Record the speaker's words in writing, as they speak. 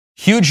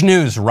Huge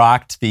news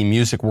rocked the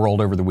music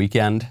world over the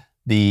weekend.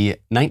 The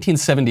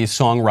 1970s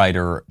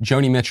songwriter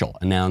Joni Mitchell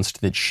announced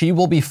that she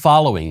will be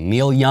following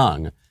Neil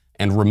Young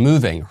and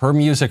removing her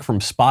music from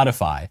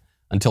Spotify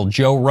until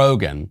Joe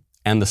Rogan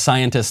and the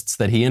scientists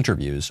that he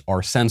interviews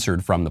are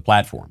censored from the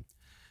platform.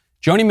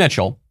 Joni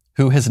Mitchell,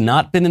 who has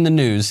not been in the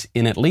news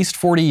in at least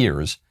 40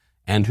 years,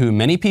 and who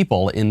many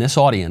people in this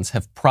audience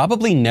have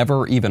probably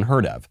never even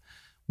heard of,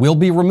 will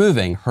be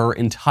removing her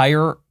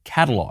entire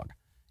catalog,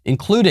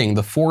 including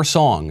the 4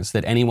 songs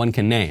that anyone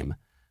can name,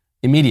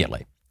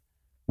 immediately,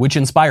 which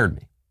inspired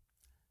me,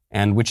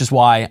 and which is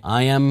why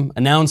I am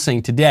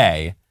announcing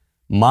today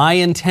my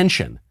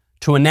intention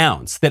to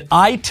announce that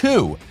I,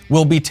 too,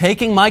 will be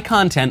taking my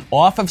content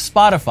off of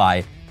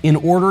Spotify in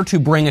order to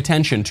bring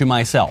attention to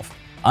myself.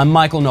 I'm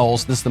Michael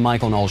Knowles. This is The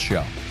Michael Knowles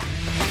Show.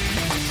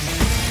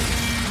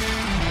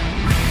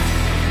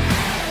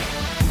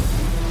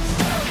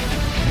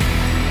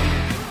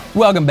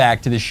 Welcome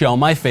back to the show.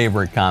 My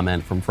favorite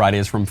comment from Friday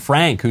is from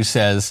Frank, who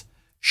says,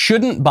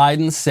 shouldn't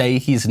Biden say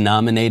he's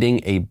nominating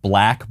a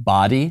black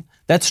body?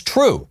 That's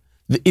true.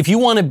 If you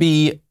want to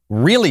be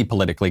really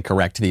politically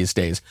correct these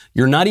days,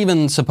 you're not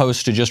even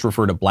supposed to just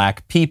refer to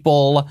black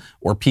people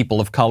or people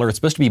of color. It's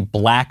supposed to be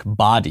black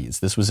bodies.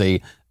 This was a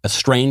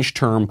strange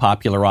term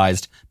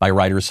popularized by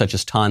writers such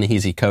as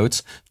Ta-Nehisi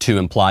Coates to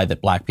imply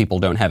that black people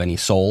don't have any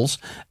souls.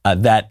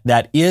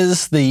 That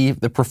is the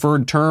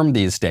preferred term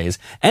these days.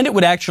 And it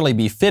would actually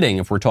be fitting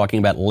if we're talking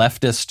about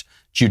leftist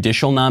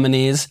judicial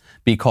nominees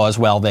because,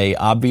 while they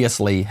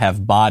obviously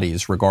have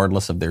bodies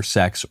regardless of their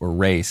sex or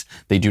race,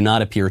 they do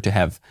not appear to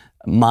have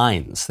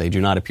minds. They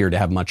do not appear to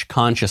have much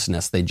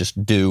consciousness. They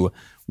just do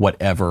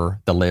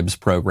whatever the libs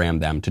program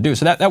them to do.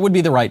 So that would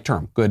be the right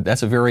term. Good.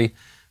 That's a very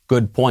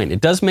good point.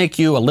 It does make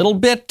you a little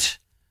bit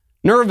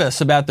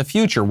nervous about the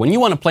future. When you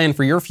want to plan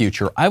for your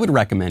future, I would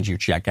recommend you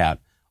check out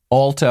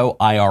Alto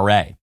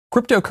IRA.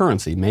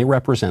 Cryptocurrency may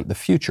represent the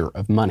future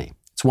of money.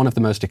 It's one of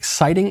the most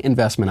exciting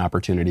investment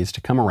opportunities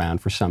to come around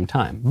for some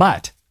time.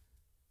 But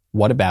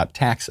what about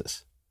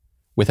taxes?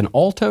 With an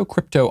Alto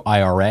Crypto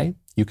IRA,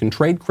 you can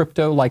trade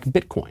crypto like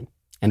Bitcoin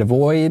and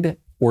avoid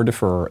or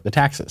defer the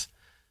taxes.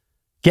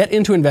 Get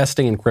into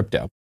investing in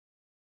crypto.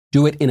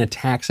 Do it in a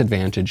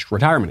tax-advantaged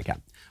retirement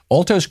account.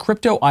 Alto's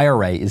Crypto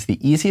IRA is the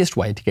easiest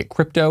way to get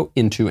crypto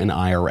into an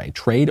IRA.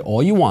 Trade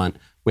all you want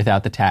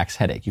without the tax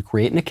headache. You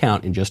create an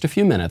account in just a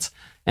few minutes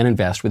and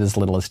invest with as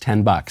little as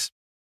 $10.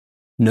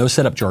 No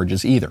setup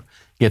charges either.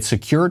 Get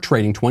secure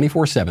trading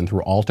 24/7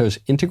 through Alto's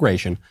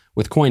integration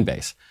with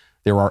Coinbase.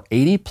 There are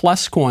 80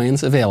 plus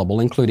coins available,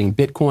 including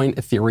Bitcoin,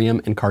 Ethereum,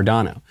 and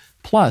Cardano.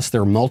 Plus,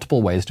 there are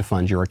multiple ways to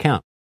fund your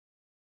account.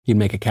 You can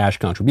make a cash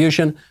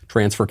contribution,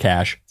 transfer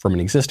cash from an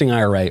existing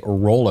IRA, or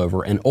roll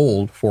over an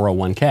old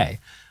 401k.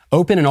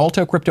 Open an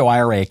Alto Crypto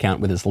IRA account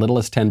with as little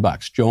as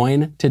 $10.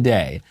 Join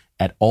today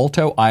at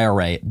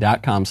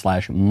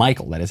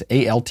altoira.com/Michael. That is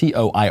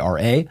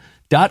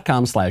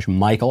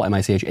ALTOIRA.com/Michael,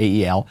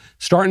 MICHAEL.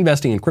 Start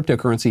investing in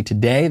cryptocurrency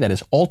today. That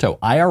is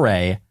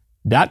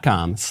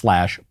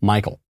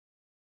altoira.com/Michael.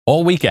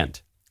 All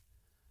weekend,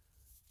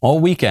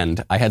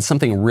 I had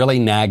something really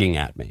nagging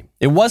at me.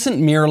 It wasn't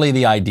merely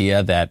the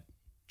idea that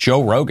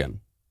Joe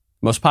Rogan,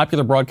 most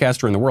popular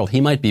broadcaster in the world, he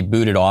might be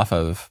booted off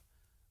of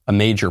a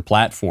major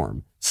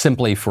platform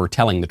simply for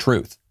telling the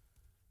truth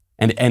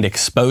and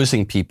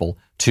exposing people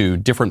to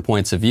different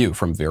points of view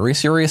from very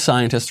serious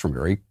scientists, from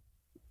very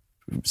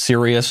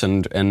serious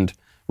and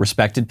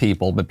respected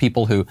people, but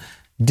people who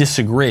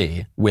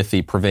disagree with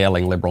the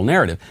prevailing liberal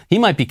narrative. He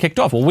might be kicked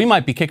off. Well, we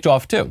might be kicked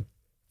off too.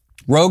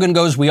 Rogan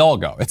goes, we all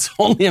go. It's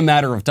only a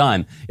matter of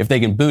time. If they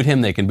can boot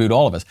him, they can boot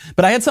all of us.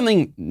 But I had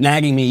something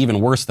nagging me even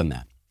worse than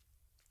that.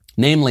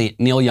 Namely,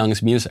 Neil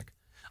Young's music.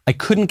 I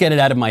couldn't get it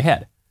out of my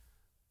head.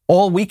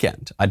 All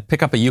weekend, I'd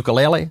pick up a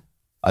ukulele,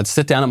 I'd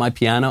sit down at my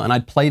piano, and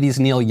I'd play these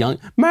Neil Young,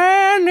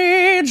 man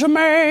needs a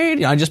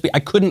maid. I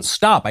couldn't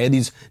stop. I had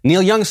these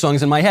Neil Young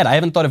songs in my head. I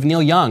haven't thought of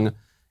Neil Young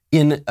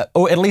in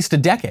at least a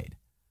decade.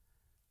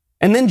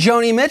 And then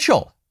Joni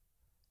Mitchell.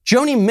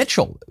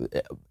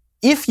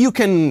 If you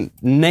can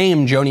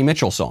name Joni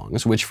Mitchell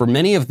songs, which for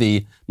many of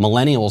the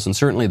millennials and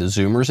certainly the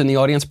Zoomers in the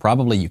audience,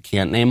 probably you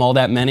can't name all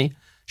that many.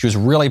 She was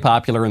really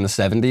popular in the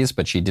 70s,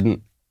 but she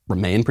didn't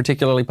remain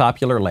particularly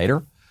popular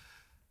later.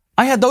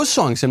 I had those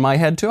songs in my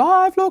head too.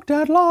 I've looked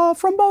at love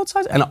from both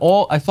sides. And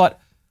I thought,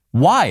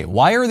 why?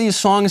 Why are these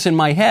songs in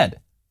my head?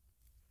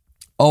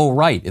 Oh,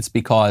 right. It's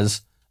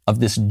because of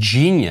this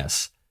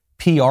genius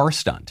PR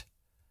stunt.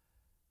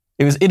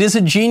 It is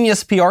a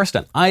genius PR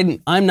stunt.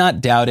 I'm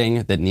not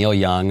doubting that Neil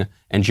Young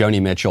and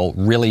Joni Mitchell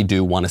really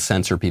do want to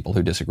censor people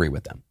who disagree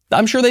with them.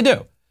 I'm sure they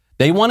do.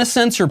 They want to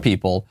censor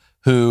people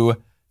who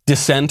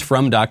dissent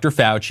from Dr.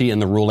 Fauci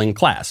and the ruling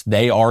class.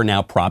 They are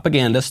now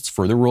propagandists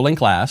for the ruling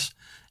class,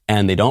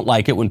 and they don't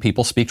like it when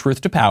people speak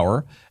truth to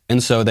power,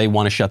 and so they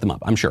want to shut them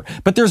up, I'm sure.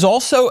 But there's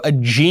also a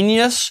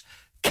genius,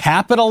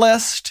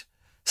 capitalist,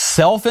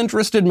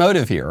 self-interested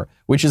motive here,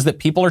 which is that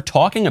people are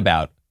talking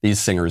about these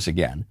singers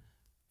again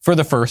for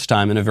the first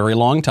time in a very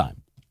long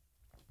time.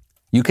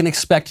 You can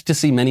expect to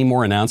see many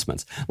more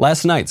announcements.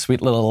 Last night,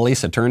 sweet little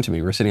Elisa turned to me.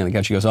 We were sitting on the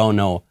couch. She goes, "Oh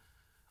no,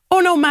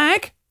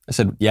 Mike." I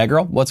said, "Yeah,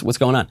 girl, what's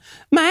going on?"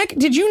 "Mike,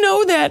 did you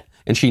know that?"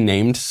 And she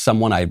named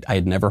someone I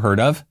had never heard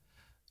of.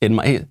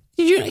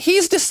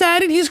 He's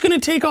decided he's going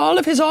to take all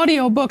of his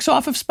audiobooks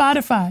off of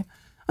Spotify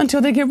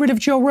until they get rid of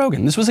Joe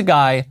Rogan. This was a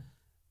guy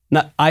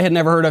I had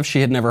never heard of,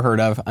 she had never heard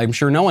of, I'm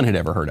sure no one had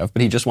ever heard of,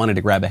 but he just wanted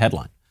to grab a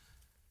headline.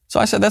 So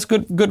I said, that's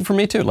good for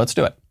me too. Let's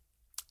do it.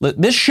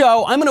 This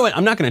show, I'm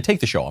not going to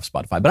take the show off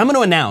Spotify, but I'm going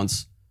to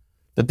announce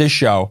that this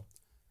show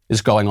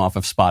is going off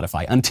of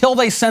Spotify until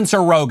they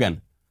censor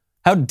Rogan.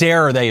 How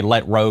dare they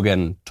let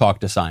Rogan talk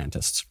to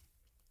scientists?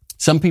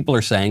 Some people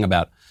are saying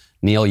about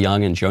Neil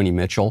Young and Joni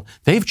Mitchell,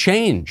 they've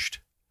changed.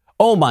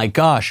 Oh my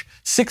gosh,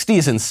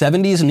 60s and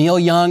 70s, Neil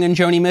Young and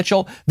Joni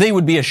Mitchell, they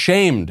would be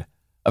ashamed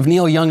of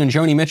Neil Young and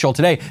Joni Mitchell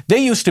today. They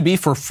used to be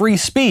for free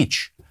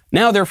speech.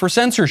 Now they're for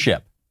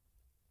censorship.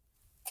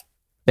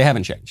 They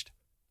haven't changed.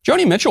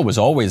 Joni Mitchell was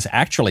always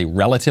actually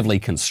relatively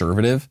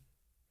conservative,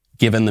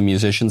 given the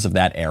musicians of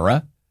that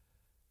era.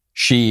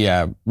 She,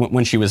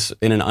 when she was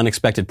in an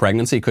unexpected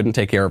pregnancy, couldn't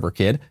take care of her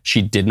kid.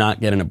 She did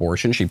not get an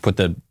abortion. She put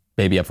the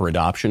baby up for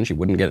adoption. She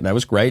wouldn't get it. That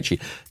was great.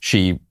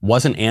 She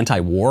wasn't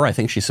anti-war. I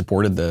think she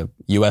supported the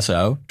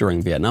USO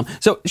during Vietnam.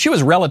 So she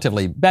was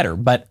relatively better,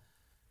 but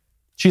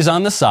she's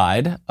on the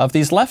side of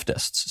these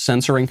leftists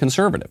censoring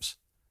conservatives,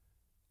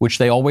 which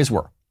they always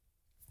were.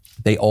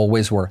 They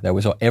always were. That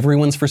was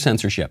everyone's for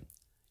censorship.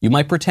 You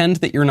might pretend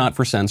that you're not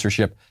for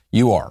censorship.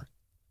 You are.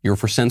 You're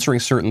for censoring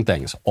certain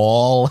things.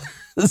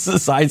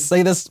 I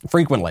say this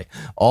frequently.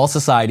 All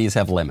societies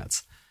have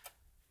limits.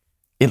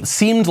 It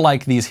seemed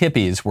like these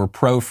hippies were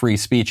pro-free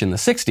speech in the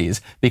 60s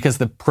because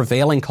the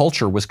prevailing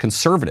culture was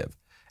conservative.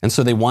 And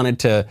so they wanted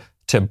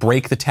to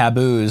break the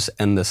taboos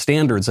and the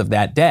standards of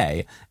that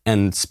day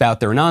and spout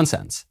their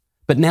nonsense.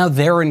 But now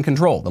they're in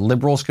control. The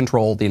liberals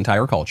control the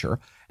entire culture.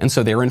 And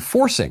so they're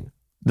enforcing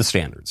the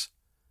standards.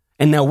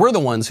 And now we're the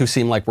ones who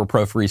seem like we're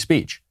pro-free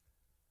speech.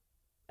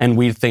 And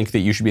we think that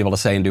you should be able to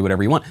say and do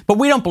whatever you want. But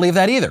we don't believe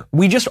that either.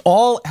 We just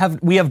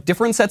we have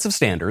different sets of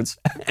standards.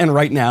 And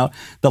right now,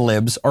 the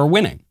libs are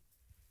winning.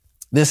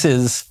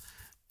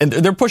 And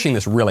they're pushing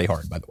this really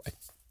hard, by the way.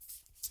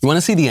 You want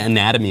to see the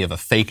anatomy of a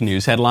fake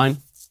news headline?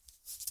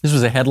 This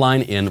was a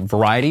headline in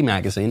Variety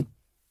magazine,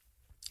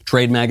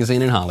 trade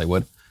magazine in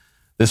Hollywood.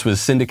 This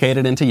was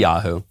syndicated into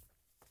Yahoo. It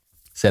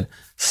said,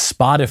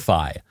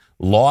 Spotify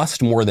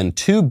lost more than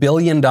 $2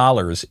 billion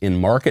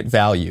in market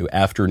value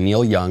after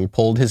Neil Young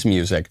pulled his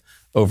music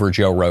over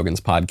Joe Rogan's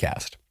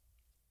podcast.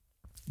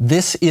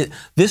 This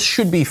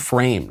should be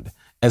framed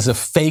as a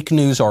fake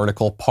news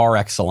article par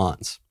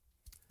excellence.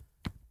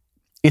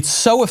 It's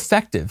so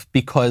effective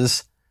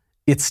because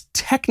it's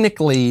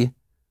technically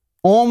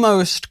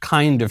almost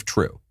kind of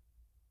true.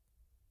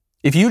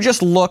 If you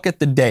just look at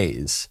the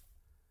days,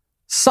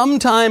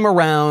 sometime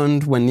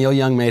around when Neil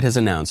Young made his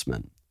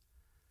announcement,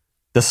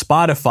 the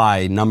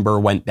Spotify number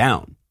went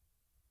down.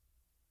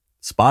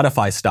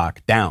 Spotify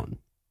stock down.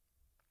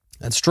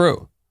 That's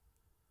true.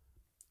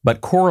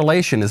 But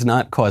correlation is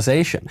not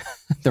causation.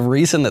 The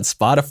reason that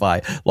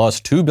Spotify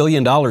lost $2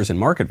 billion in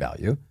market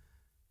value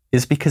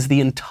is because the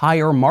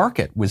entire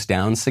market was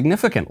down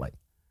significantly.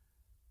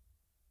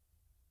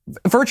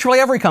 Virtually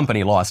every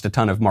company lost a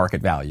ton of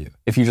market value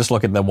if you just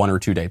look at the 1 or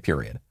 2 day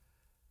period.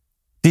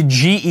 Did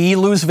GE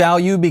lose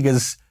value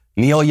because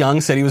Neil Young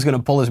said he was going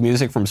to pull his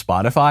music from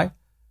Spotify?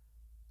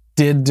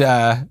 Did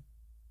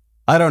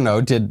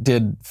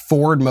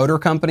Ford Motor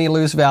Company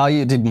lose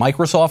value? Did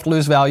Microsoft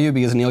lose value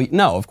because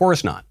No, of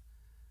course not.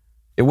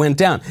 It went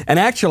down. And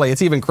actually,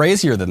 it's even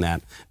crazier than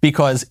that,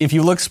 because if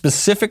you look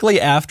specifically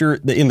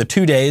in the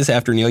 2 days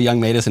after Neil Young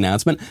made his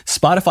announcement,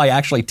 Spotify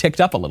actually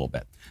ticked up a little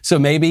bit. So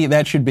maybe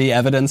that should be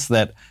evidence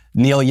that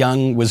Neil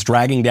Young was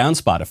dragging down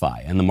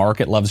Spotify and the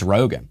market loves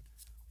Rogan.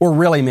 Or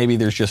really, maybe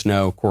there's just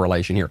no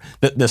correlation here.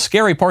 The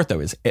scary part, though,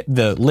 is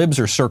the libs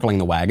are circling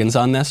the wagons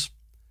on this.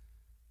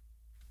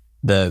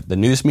 The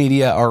news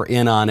media are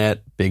in on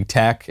it. Big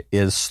tech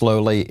is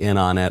slowly in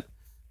on it.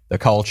 The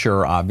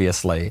culture,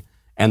 obviously.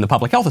 And the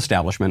public health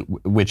establishment,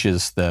 which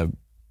is the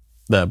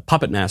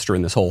puppet master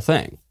in this whole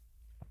thing.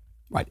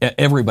 Right?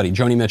 Everybody,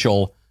 Joni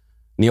Mitchell,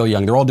 Neil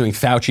Young, they're all doing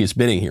Fauci's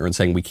bidding here and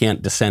saying we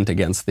can't dissent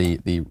against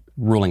the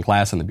ruling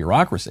class and the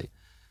bureaucracy.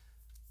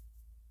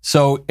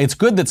 So it's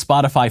good that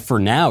Spotify for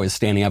now is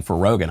standing up for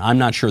Rogan. I'm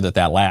not sure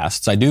that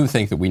lasts. I do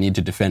think that we need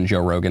to defend Joe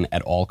Rogan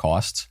at all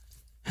costs.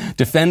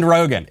 Defend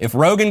Rogan. If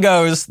Rogan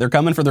goes, they're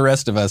coming for the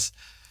rest of us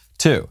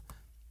too.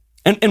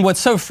 And what's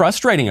so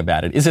frustrating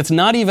about it is it's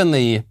not even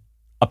the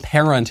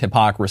apparent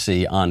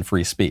hypocrisy on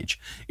free speech.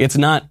 It's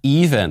not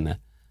even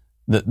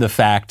the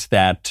fact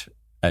that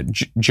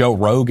Joe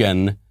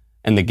Rogan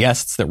and the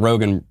guests that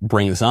Rogan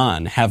brings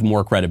on have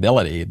more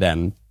credibility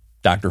than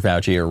Dr.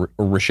 Fauci or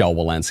Rochelle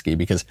Walensky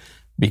because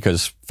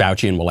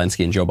Fauci and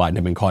Walensky and Joe Biden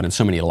have been caught in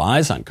so many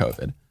lies on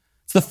COVID.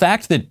 It's the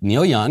fact that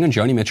Neil Young and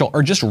Joni Mitchell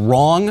are just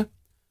wrong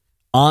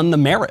on the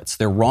merits.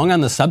 They're wrong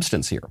on the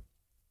substance here.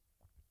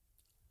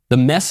 The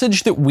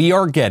message that we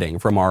are getting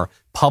from our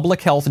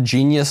public health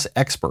genius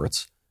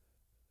experts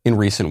in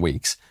recent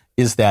weeks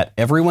is that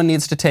everyone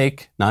needs to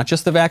take not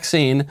just the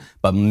vaccine,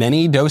 but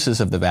many doses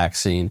of the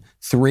vaccine,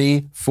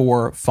 3,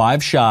 4,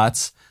 5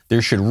 shots.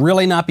 There should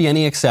really not be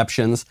any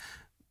exceptions.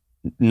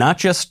 Not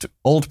just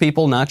old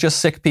people, not just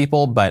sick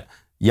people, but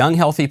young,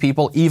 healthy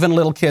people, even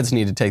little kids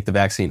need to take the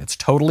vaccine. It's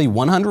totally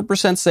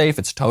 100% safe.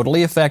 It's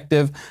totally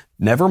effective.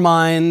 Never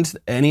mind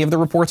any of the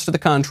reports to the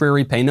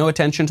contrary. Pay no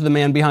attention to the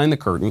man behind the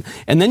curtain.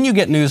 And then you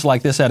get news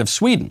like this out of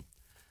Sweden,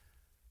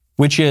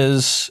 which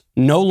is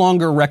no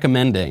longer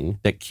recommending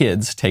that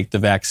kids take the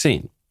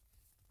vaccine.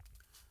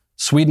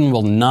 Sweden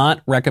will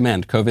not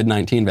recommend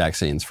COVID-19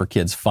 vaccines for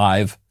kids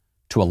 5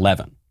 to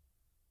 11,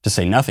 to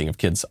say nothing of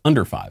kids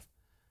under 5.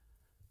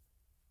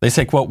 They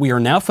say, quote, "We are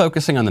now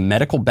focusing on the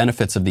medical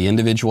benefits of the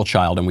individual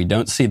child, and we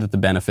don't see that the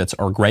benefits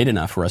are great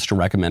enough for us to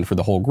recommend for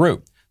the whole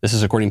group." This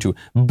is according to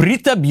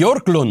Britta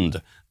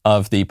Björklund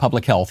of the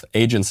Public Health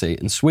Agency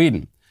in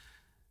Sweden.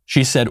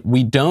 She said,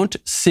 "We don't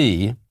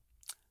see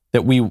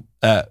that we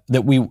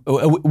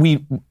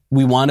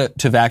want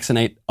to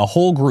vaccinate a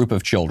whole group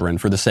of children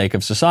for the sake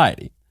of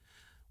society.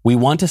 We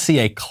want to see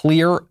a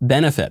clear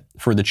benefit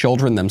for the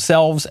children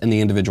themselves and the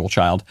individual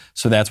child,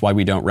 so that's why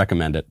we don't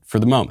recommend it for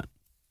the moment."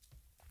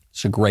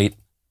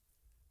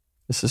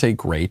 This is a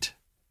great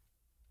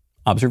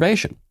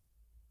observation.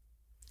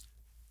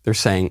 They're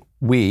saying,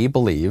 we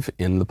believe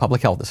in the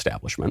public health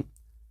establishment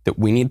that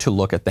we need to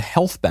look at the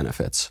health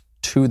benefits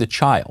to the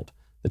child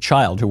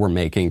who we're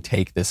making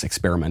take this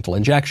experimental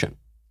injection.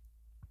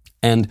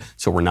 And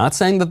so we're not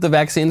saying that the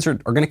vaccines are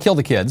going to kill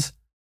the kids.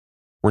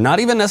 We're not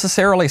even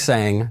necessarily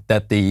saying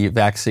that the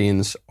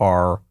vaccines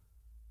are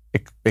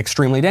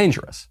extremely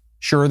dangerous.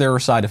 Sure, there are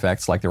side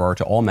effects like there are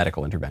to all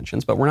medical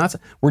interventions, but we're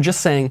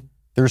just saying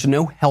there's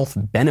no health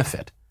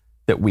benefit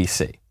that we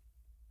see.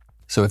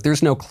 So if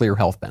there's no clear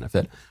health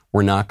benefit,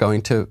 we're not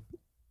going to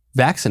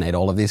vaccinate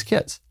all of these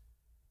kids.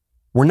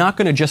 We're not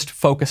going to just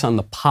focus on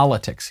the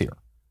politics here.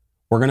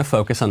 We're going to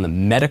focus on the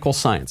medical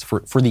science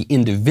for the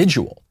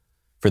individual,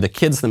 for the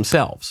kids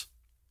themselves.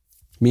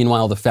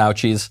 Meanwhile, the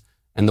Faucis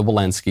and the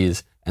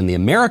Walensky's and the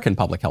American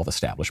public health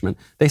establishment,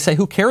 they say,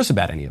 who cares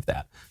about any of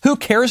that? Who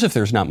cares if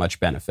there's not much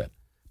benefit?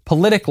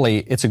 Politically,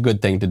 it's a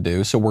good thing to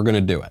do, so we're going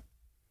to do it.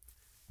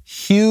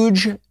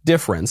 Huge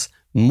difference,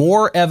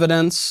 more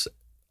evidence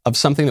of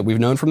something that we've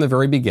known from the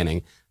very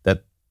beginning,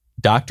 that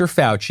Dr.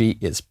 Fauci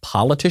is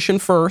politician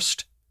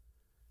first,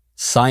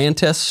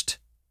 scientist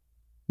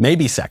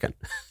maybe second,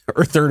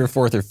 or third or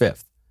fourth or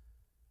fifth.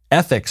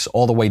 Ethics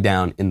all the way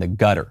down in the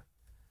gutter.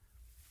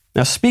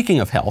 Now, speaking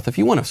of health, if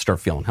you want to start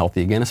feeling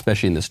healthy again,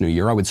 especially in this new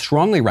year, I would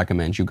strongly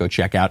recommend you go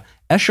check out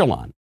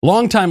Echelon.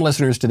 Longtime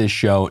listeners to this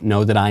show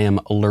know that I am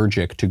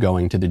allergic to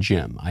going to the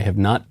gym. I have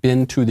not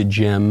been to the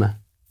gym,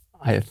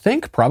 I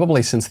think,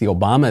 probably since the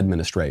Obama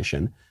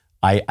administration.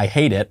 I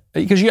hate it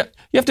because you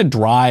have to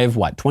drive,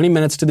 20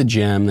 minutes to the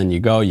gym, then you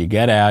go, you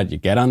get out, you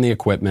get on the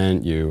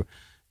equipment, you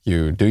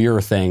do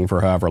your thing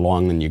for however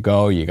long, then you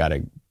go, you got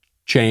to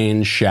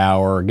change,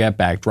 shower, get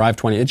back, drive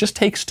 20. It just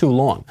takes too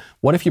long.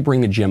 What if you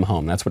bring the gym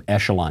home? That's what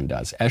Echelon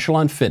does.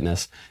 Echelon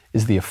Fitness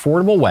is the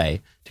affordable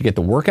way to get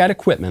the workout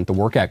equipment, the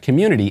workout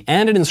community,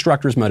 and an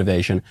instructor's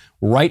motivation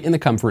right in the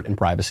comfort and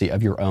privacy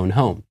of your own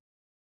home.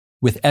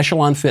 With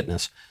Echelon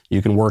Fitness,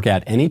 you can work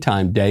out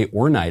anytime, day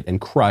or night,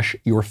 and crush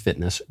your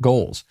fitness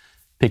goals.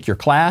 Pick your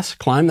class,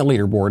 climb the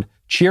leaderboard,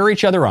 cheer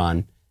each other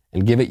on,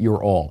 and give it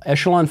your all.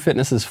 Echelon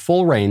Fitness's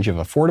full range of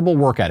affordable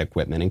workout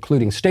equipment,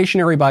 including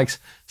stationary bikes,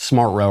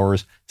 smart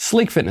rowers,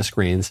 sleek fitness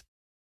screens,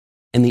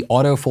 and the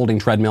auto-folding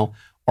treadmill,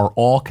 are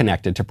all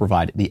connected to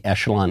provide the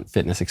Echelon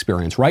Fitness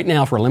experience. Right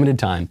now, for a limited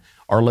time,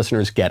 our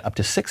listeners get up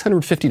to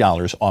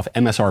 $650 off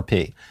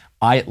MSRP.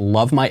 I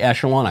love my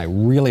Echelon. I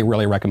really,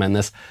 really recommend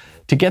this.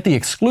 To get the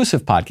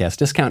exclusive podcast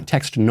discount,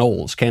 text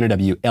Knowles,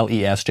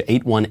 K-N-O-W-L-E-S, to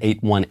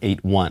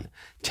 818181.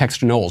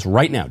 Text Knowles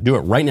right now. Do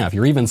it right now. If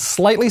you're even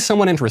slightly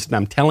somewhat interested,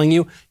 I'm telling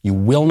you, you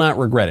will not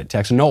regret it.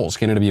 Text Knowles,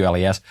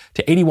 K-N-O-W-L-E-S,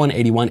 to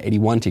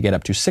 818181 to get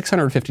up to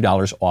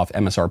 $650 off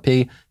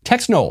MSRP.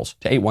 Text Knowles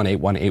to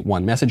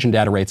 818181. Message and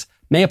data rates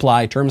may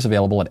apply. Terms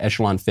available at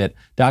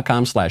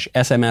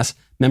echelonfit.com/SMS.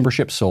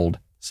 Membership sold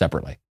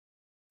separately.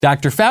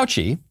 Dr.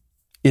 Fauci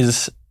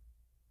is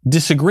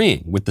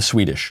disagreeing with the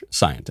Swedish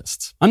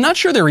scientists. I'm not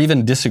sure they're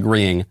even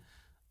disagreeing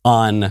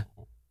on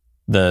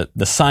the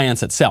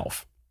science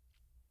itself.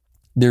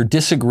 They're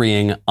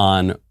disagreeing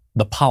on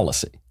the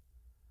policy.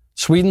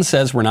 Sweden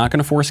says we're not going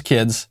to force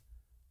kids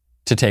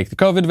to take the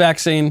COVID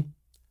vaccine.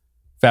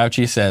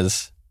 Fauci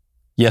says,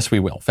 yes, we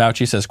will.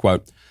 Fauci says,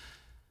 quote,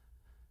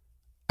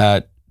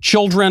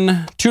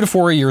 children 2 to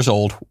 4 years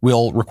old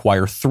will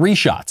require 3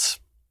 shots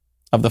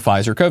of the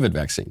Pfizer COVID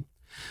vaccine.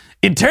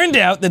 It turned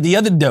out that the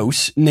other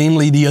dose,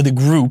 namely the other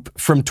group,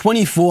 from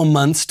 24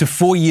 months to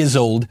 4 years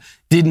old,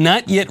 did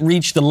not yet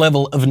reach the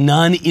level of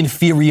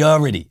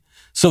non-inferiority.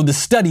 So the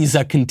studies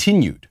are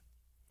continued.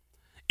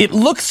 It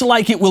looks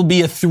like it will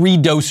be a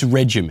 3-dose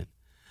regimen.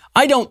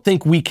 I don't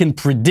think we can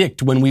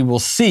predict when we will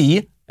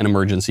see an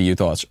emergency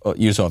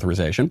use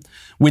authorization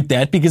with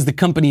that because the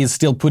company is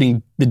still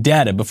putting the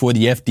data before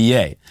the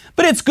FDA.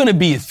 But it's going to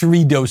be a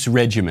 3-dose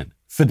regimen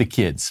for the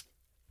kids.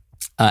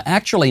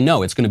 Actually,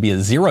 no, it's going to be a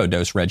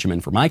 0-dose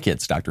regimen for my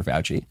kids, Dr.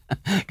 Fauci,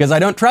 because I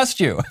don't trust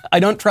you. I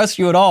don't trust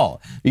you at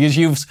all because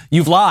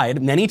you've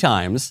lied many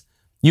times.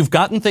 You've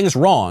gotten things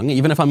wrong,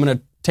 even if I'm going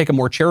to take a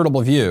more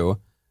charitable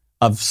view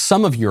of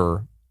some of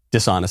your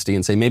dishonesty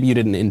and say maybe you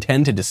didn't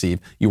intend to deceive.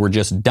 You were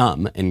just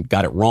dumb and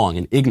got it wrong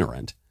and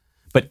ignorant.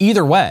 But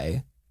either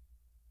way,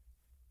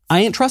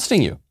 I ain't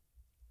trusting you.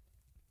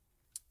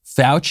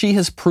 Fauci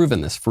has proven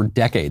this for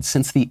decades,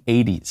 since the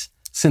 80s,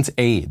 since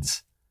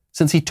AIDS.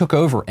 Since he took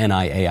over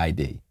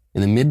NIAID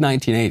in the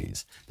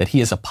mid-1980s, that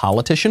he is a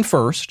politician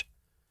first,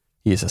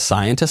 he is a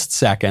scientist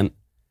second,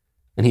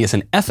 and he is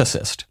an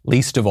ethicist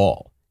least of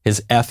all.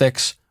 His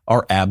ethics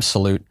are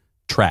absolute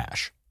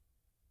trash.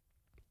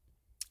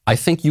 I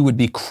think you would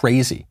be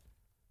crazy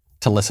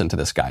to listen to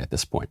this guy at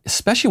this point,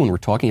 especially when we're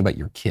talking about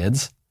your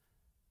kids,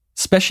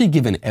 especially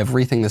given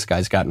everything this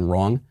guy's gotten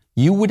wrong.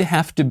 You would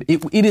have to,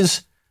 it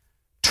is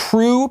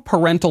true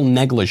parental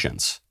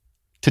negligence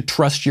to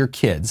trust your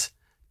kids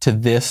to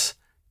this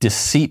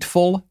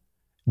deceitful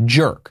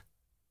jerk,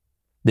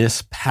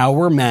 this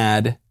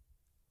power-mad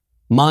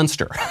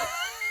monster.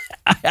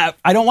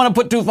 I don't want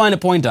to put too fine a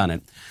point on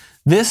it.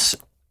 This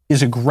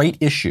is a great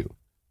issue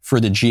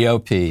for the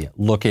GOP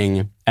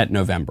looking at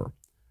November.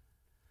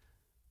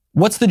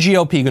 What's the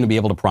GOP going to be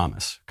able to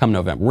promise come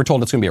November? We're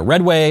told it's going to be a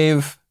red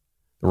wave.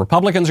 The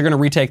Republicans are going to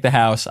retake the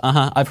House.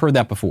 I've heard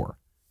that before.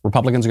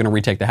 Republicans are going to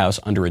retake the House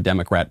under a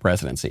Democrat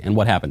presidency. And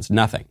what happens?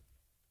 Nothing.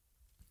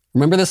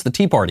 Remember this, the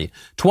Tea Party.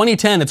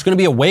 2010, it's going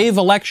to be a wave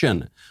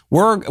election.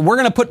 We're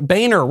going to put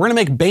Boehner, we're going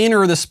to make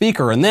Boehner the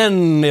speaker, and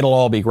then it'll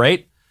all be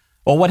great.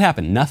 Well, what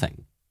happened?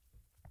 Nothing.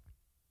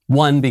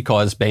 One,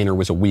 because Boehner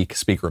was a weak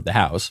Speaker of the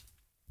House.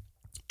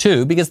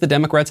 Two, because the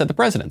Democrats had the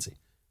presidency.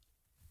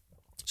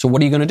 So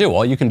what are you going to do?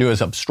 All you can do is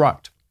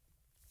obstruct.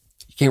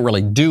 You can't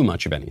really do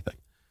much of anything.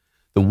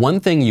 The one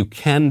thing you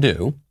can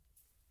do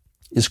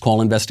is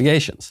call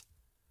investigations.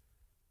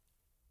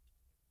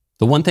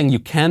 The one thing you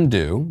can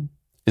do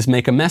is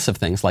make a mess of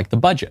things like the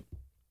budget.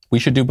 We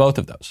should do both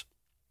of those.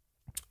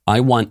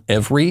 I want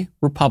every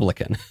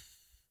Republican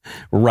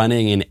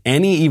running in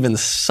any even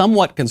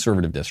somewhat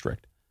conservative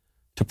district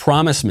to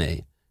promise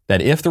me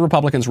that if the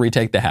Republicans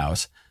retake the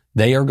House,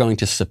 they are going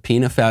to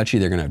subpoena Fauci,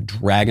 they're going to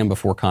drag him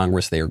before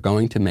Congress, they are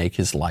going to make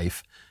his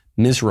life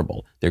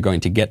miserable. They're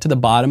going to get to the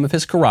bottom of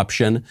his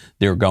corruption,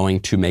 they're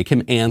going to make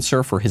him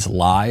answer for his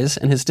lies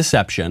and his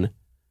deception,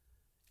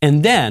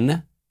 and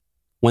then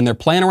when they're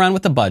playing around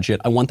with the budget,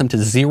 I want them to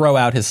zero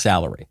out his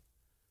salary.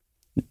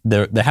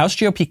 The House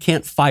GOP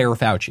can't fire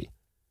Fauci.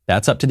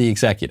 That's up to the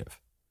executive.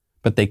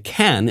 But they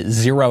can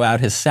zero out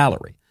his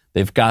salary.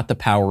 They've got the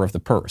power of the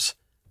purse.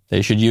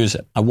 They should use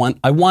it. I want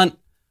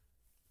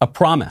a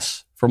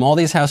promise from all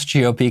these House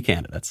GOP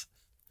candidates.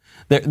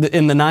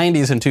 In the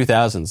 90s and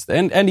 2000s,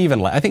 and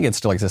even, I think it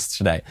still exists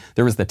today,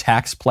 there was the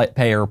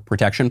Taxpayer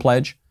Protection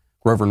Pledge.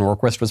 Grover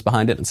Norquist was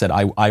behind it and said,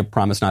 I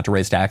promise not to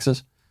raise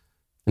taxes.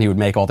 And he would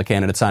make all the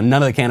candidates sign.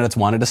 None of the candidates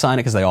wanted to sign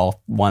it because they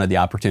all wanted the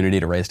opportunity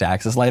to raise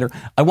taxes later.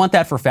 I want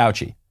that for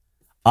Fauci.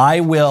 I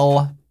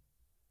will,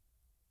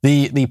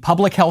 the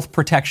Public Health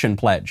Protection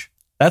Pledge.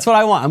 That's what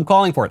I want. I'm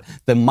calling for it.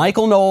 The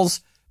Michael Knowles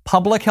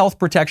Public Health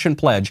Protection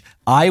Pledge.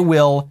 I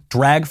will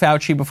drag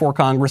Fauci before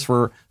Congress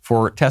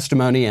for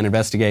testimony and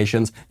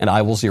investigations, and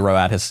I will zero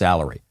out his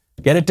salary.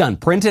 Get it done.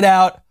 Print it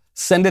out.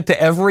 Send it to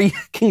every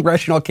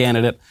congressional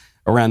candidate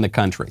around the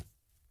country.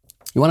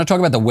 You want to talk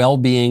about the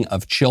well-being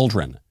of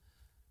children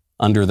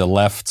under the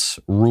left's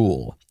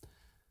rule.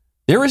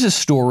 There is a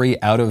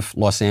story out of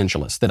Los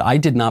Angeles that I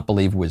did not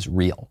believe was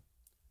real.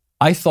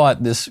 I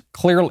thought this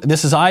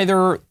is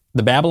either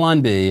the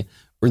Babylon Bee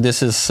or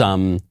this is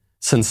some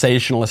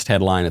sensationalist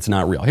headline. It's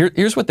not real.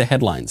 Here's what the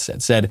headline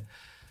said. Said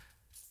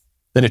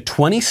that a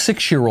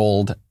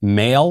 26-year-old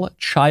male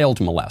child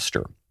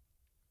molester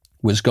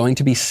was going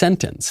to be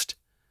sentenced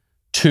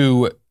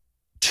to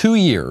 2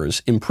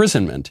 years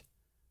imprisonment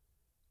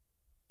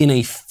in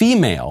a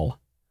female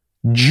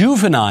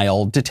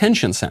juvenile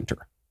detention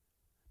center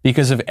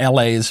because of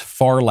LA's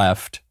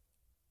far-left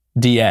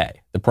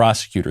DA, the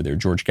prosecutor there,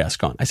 George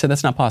Gascon. I said,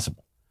 that's not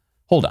possible.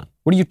 Hold on.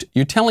 What are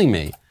you're telling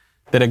me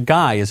that a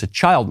guy is a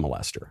child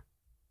molester?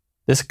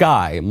 This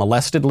guy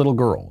molested little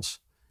girls,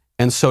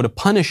 and so to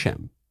punish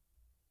him,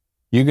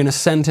 you're going to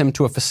send him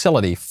to a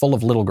facility full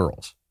of little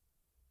girls.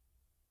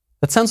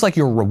 That sounds like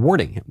you're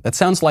rewarding him. That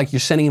sounds like you're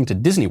sending him to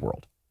Disney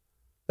World.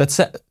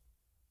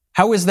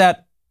 How is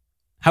that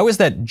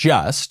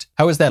just?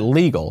 How is that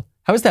legal?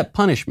 How is that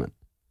punishment?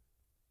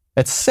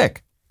 That's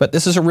sick. But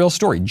this is a real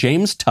story.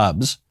 James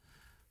Tubbs,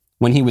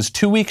 when he was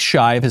 2 weeks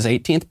shy of his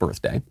 18th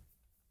birthday,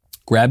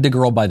 grabbed a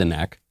girl by the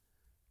neck,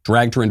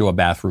 dragged her into a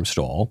bathroom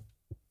stall.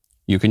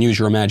 You can use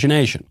your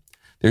imagination.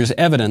 There's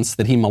evidence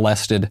that he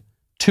molested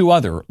 2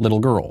 other little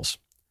girls.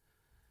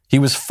 He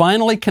was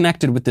finally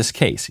connected with this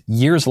case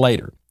years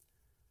later.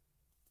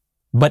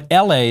 But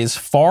LA's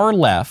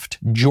far-left,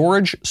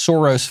 George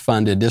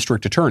Soros-funded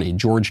district attorney,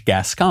 George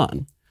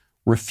Gascon,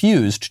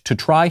 refused to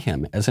try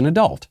him as an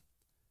adult.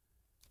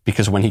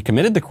 Because when he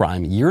committed the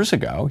crime years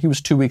ago, he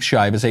was 2 weeks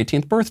shy of his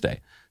 18th birthday.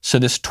 So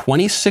this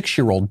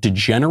 26-year-old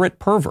degenerate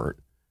pervert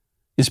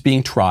is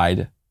being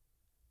tried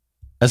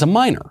as a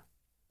minor.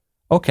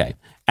 Okay,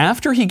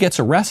 after he gets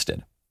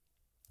arrested,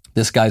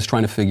 this guy's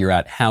trying to figure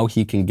out how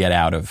he can get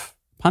out of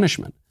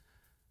punishment.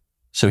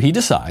 So he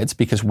decides,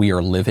 because we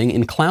are living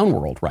in clown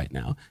world right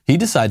now, he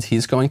decides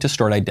he's going to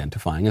start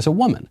identifying as a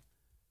woman.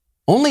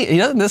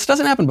 This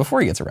doesn't happen before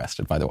he gets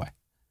arrested, by the way.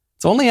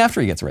 It's only after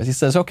he gets arrested. He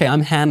says, okay,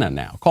 I'm Hannah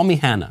now. Call me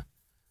Hannah.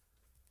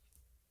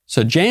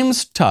 So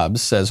James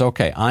Tubbs says,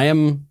 okay, I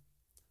am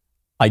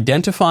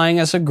identifying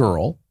as a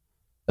girl,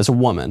 as a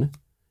woman,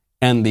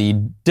 and the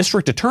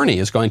district attorney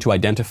is going to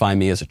identify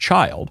me as a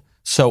child.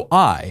 So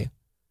I,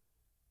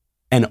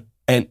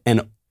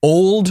 an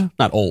old,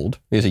 not old,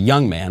 he's a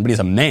young man, but he's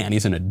a man,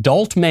 he's an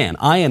adult man.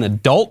 I, an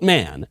adult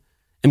man,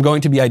 am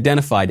going to be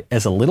identified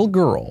as a little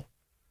girl.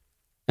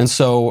 And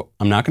so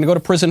I'm not going to go to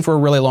prison for a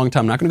really long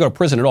time. I'm not going to go to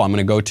prison at all. I'm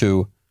going to go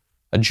to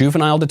a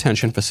juvenile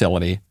detention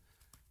facility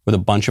with a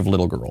bunch of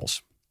little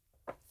girls.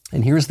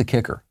 And here's the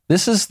kicker.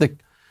 This is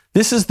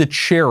the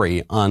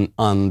cherry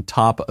on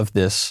top of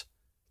this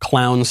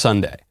clown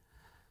sundae.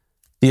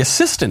 The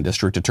assistant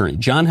district attorney,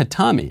 John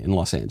Hatami in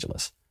Los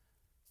Angeles,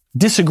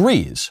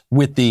 disagrees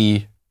with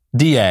the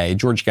DA,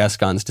 George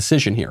Gascon's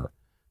decision here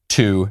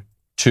to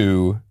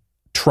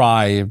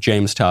try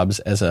James Tubbs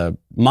as a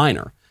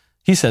minor.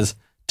 He says,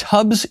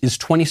 Tubbs is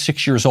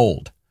 26 years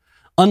old.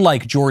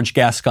 Unlike George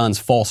Gascon's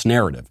false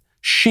narrative,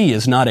 she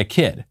is not a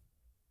kid.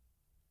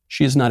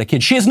 She is not a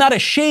kid. She is not a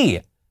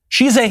she.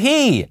 She's a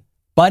he.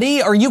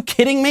 Buddy, are you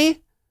kidding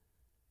me?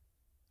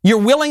 You're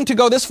willing to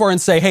go this far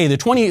and say, hey, the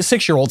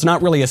 26-year-old's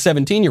not really a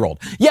 17-year-old.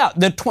 Yeah,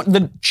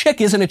 the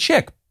chick isn't a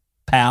chick,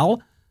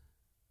 pal.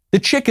 The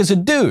chick is a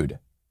dude.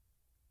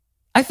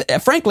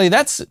 Frankly,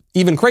 that's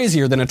even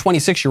crazier than a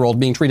 26-year-old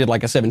being treated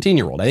like a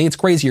 17-year-old. I think it's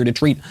crazier to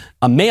treat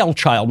a male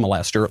child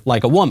molester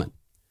like a woman.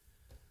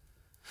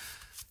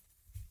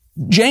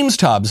 James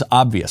Tubbs,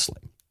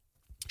 obviously,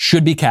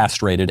 should be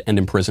castrated and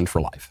imprisoned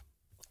for life.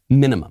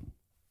 Minimum.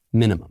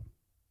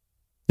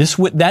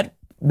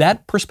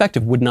 That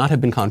perspective would not have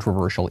been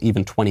controversial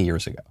even 20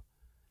 years ago.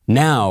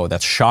 Now,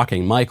 that's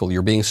shocking. Michael,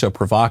 you're being so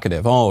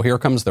provocative. Oh, here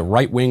comes the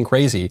right-wing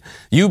crazy.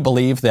 You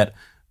believe that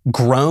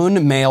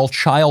grown male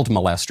child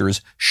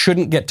molesters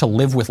shouldn't get to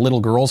live with little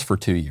girls for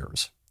 2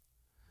 years.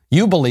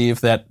 You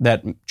believe that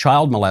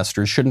child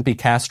molesters shouldn't be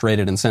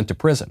castrated and sent to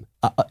prison.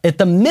 At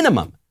the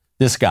minimum,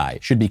 this guy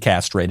should be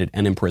castrated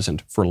and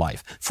imprisoned for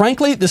life.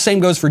 Frankly, the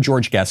same goes for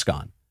George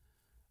Gascon.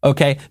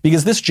 Okay?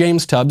 Because this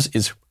James Tubbs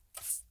is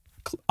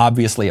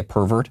obviously a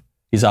pervert.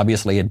 He's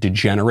obviously a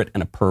degenerate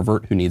and a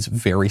pervert who needs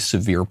very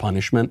severe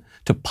punishment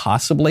to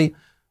possibly,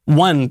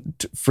 one,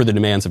 for the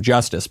demands of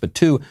justice, but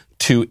two,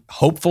 to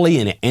hopefully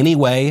in any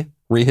way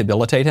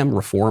rehabilitate him,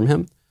 reform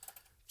him.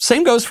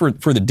 Same goes for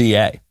the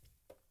DA.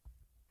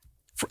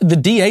 The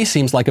DA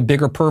seems like a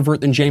bigger pervert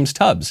than James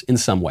Tubbs in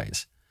some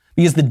ways,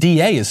 because the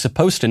DA is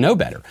supposed to know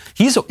better.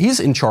 He's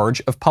in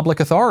charge of public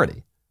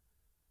authority.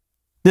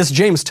 This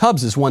James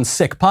Tubbs is one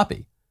sick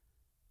puppy.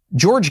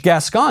 George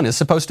Gascon is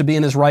supposed to be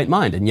in his right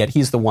mind, and yet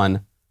he's the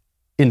one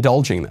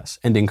indulging this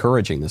and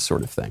encouraging this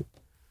sort of thing.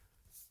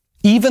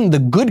 Even the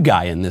good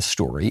guy in this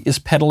story is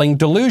peddling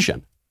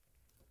delusion.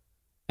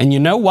 And you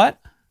know what?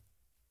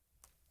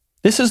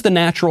 This is the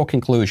natural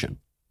conclusion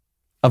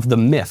of the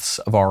myths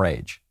of our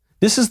age.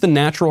 This is the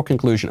natural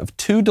conclusion of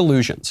two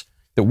delusions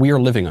that we are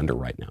living under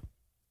right now.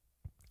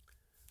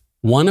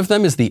 One of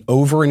them is the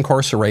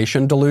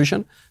over-incarceration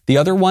delusion. The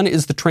other one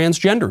is the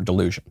transgender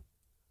delusion.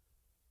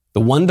 The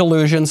one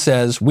delusion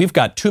says, we've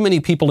got too many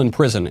people in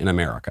prison in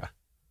America.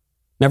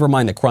 Never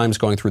mind the crime's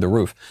going through the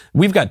roof.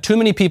 We've got too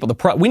many people.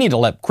 We need to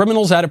let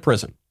criminals out of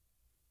prison.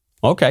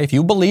 Okay, if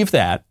you believe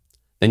that,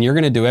 then you're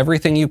going to do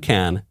everything you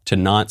can to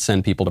not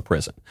send people to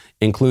prison,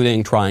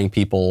 including trying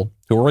people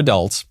who are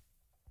adults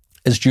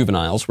as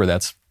juveniles, where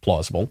that's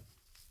plausible,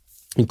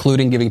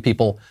 including giving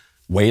people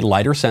way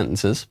lighter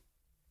sentences.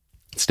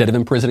 Instead of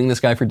imprisoning this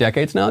guy for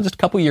decades, now just a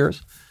couple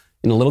years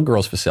in a little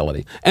girl's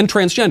facility. And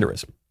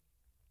transgenderism.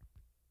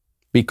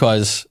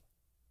 Because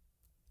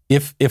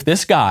if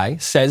this guy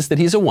says that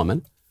he's a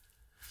woman,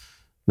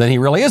 then he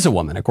really is a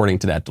woman, according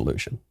to that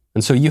delusion.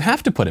 And so you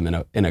have to put him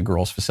in a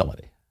girl's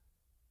facility.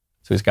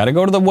 So he's got to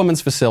go to the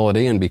woman's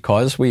facility, and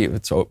because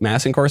it's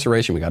mass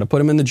incarceration, we got to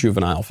put him in the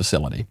juvenile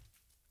facility.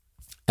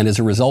 And as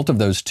a result of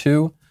those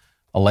two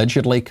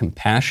allegedly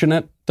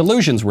compassionate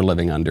delusions we're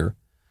living under,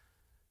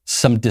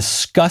 some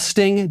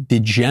disgusting,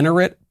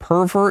 degenerate,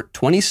 pervert,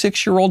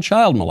 26-year-old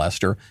child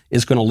molester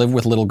is going to live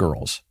with little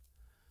girls.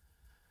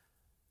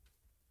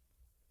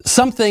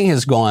 Something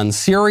has gone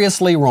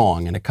seriously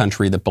wrong in a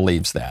country that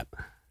believes that.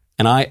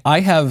 And I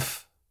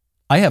have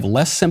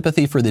less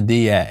sympathy for the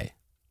DA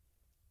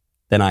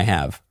than I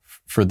have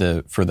for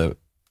the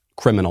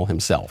criminal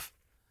himself.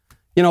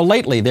 You know,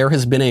 lately there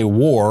has been a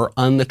war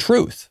on the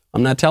truth.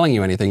 I'm not telling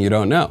you anything you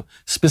don't know.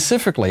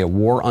 Specifically, a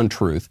war on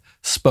truth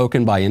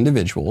spoken by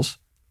individuals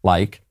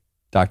like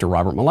Dr.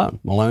 Robert Malone.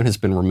 Malone has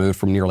been removed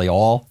from nearly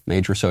all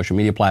major social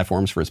media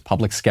platforms for his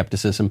public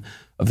skepticism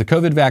of the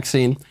COVID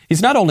vaccine.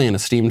 He's not only an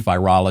esteemed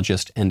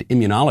virologist and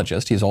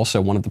immunologist, he's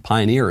also one of the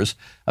pioneers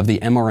of the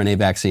mRNA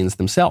vaccines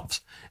themselves.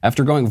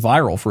 After going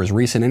viral for his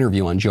recent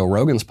interview on Joe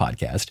Rogan's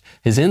podcast,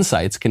 his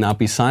insights cannot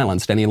be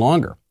silenced any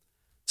longer.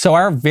 So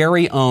our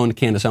very own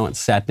Candace Owens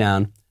sat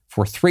down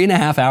for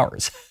 3.5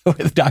 hours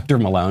with Dr.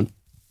 Malone.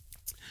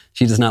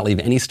 She does not leave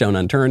any stone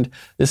unturned.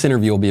 This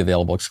interview will be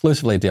available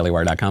exclusively at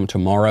dailywire.com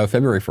tomorrow,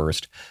 February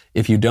 1st.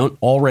 If you don't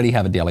already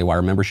have a Daily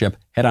Wire membership,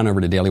 head on over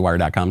to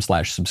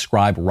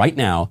dailywire.com/subscribe right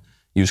now.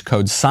 Use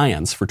code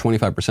SCIENCE for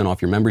 25%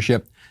 off your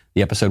membership.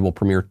 The episode will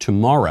premiere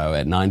tomorrow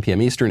at 9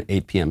 p.m. Eastern,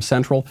 8 p.m.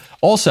 Central.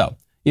 Also,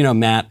 you know,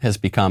 Matt has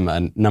become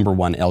a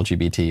 #1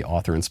 LGBT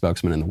author and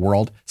spokesman in the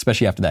world,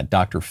 especially after that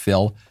Dr.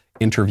 Phil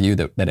interview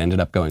that ended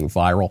up going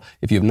viral.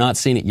 If you have not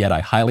seen it yet,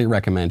 I highly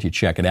recommend you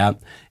check it out.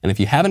 And if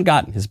you haven't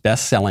gotten his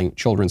best-selling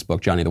children's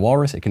book, Johnny the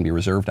Walrus, it can be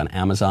reserved on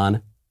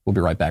Amazon. We'll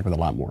be right back with a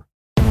lot more.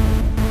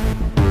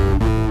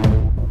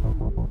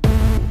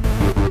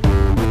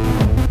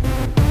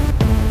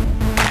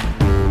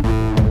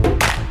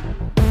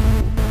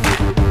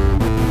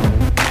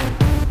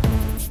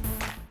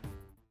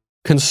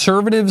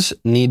 Conservatives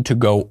need to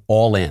go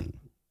all in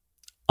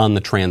on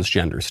the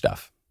transgender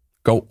stuff.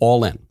 Go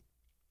all in.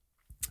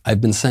 I've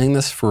been saying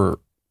this for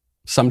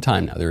some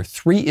time now. There are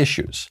 3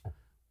 issues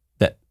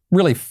that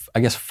really, I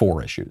guess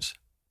 4 issues,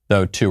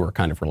 though 2 are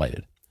kind of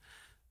related,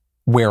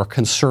 where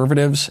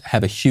conservatives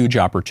have a huge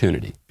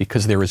opportunity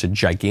because there is a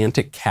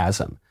gigantic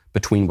chasm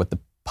between what the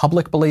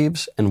public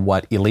believes and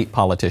what elite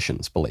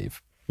politicians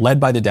believe, led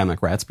by the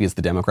Democrats because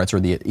the Democrats are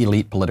the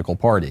elite political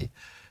party,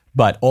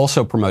 but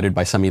also promoted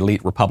by some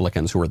elite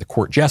Republicans who are the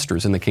court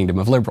jesters in the kingdom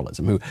of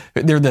liberalism, who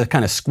they're the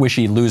kind of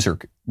squishy loser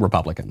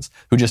Republicans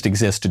who just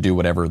exist to do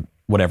whatever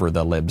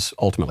the libs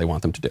ultimately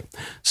want them to do.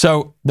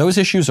 So those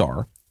issues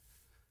are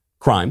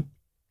crime.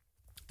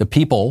 The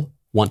people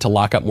want to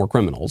lock up more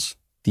criminals.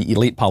 The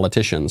elite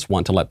politicians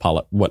want to let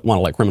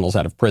criminals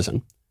out of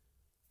prison.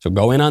 So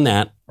go in on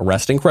that.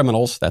 Arresting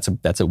criminals, that's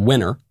a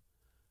winner.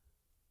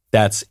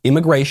 That's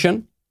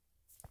immigration.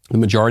 The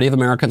majority of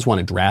Americans want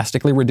to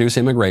drastically reduce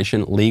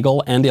immigration,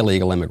 legal and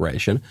illegal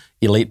immigration.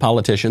 Elite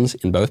politicians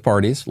in both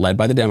parties, led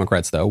by the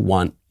Democrats, though,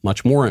 want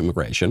much more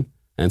immigration,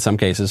 and in some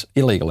cases,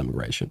 illegal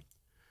immigration.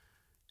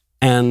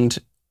 And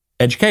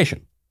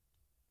education.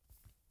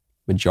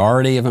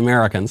 Majority of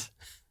Americans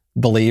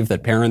believe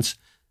that parents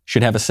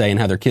should have a say in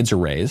how their kids are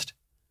raised.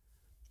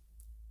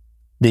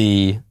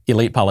 The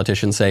elite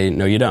politicians say,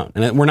 no, you don't.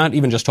 And we're not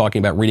even just talking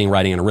about reading,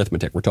 writing, and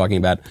arithmetic. We're talking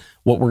about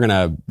what we're going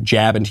to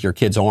jab into your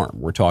kid's arm.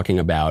 We're talking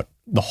about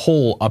the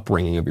whole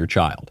upbringing of your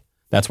child.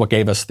 That's what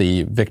gave us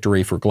the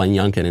victory for Glenn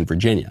Youngkin in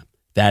Virginia,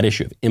 that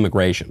issue of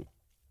immigration.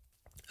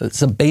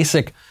 It's a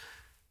basic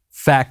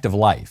fact of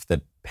life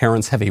that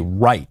parents have a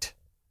right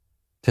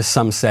to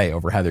some say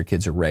over how their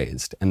kids are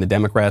raised. And the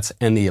Democrats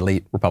and the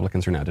elite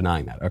Republicans are now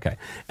denying that. Okay.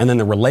 And then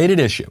the related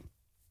issue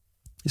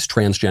is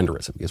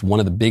transgenderism, because one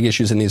of the big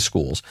issues in these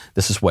schools,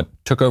 this is what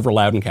took over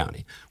Loudoun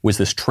County, was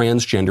this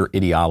transgender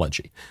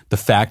ideology. The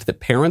fact that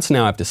parents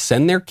now have to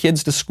send their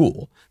kids to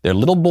school, their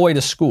little boy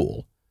to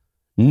school,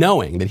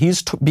 knowing that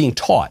he's being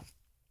taught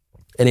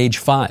at age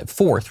 5,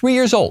 4, 3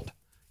 years old,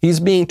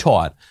 he's being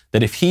taught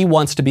that if he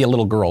wants to be a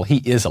little girl, he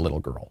is a little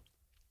girl.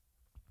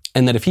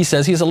 And that if he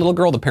says he's a little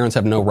girl, the parents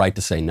have no right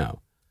to say no.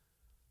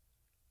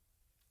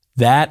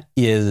 That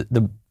is,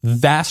 the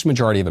vast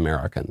majority of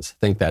Americans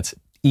think that's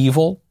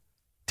evil,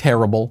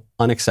 terrible,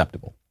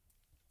 unacceptable.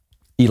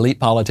 Elite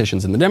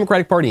politicians in the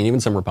Democratic Party and even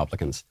some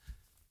Republicans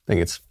think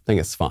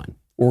it's fine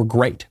or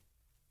great.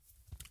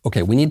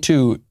 Okay, we need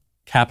to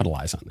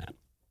capitalize on that.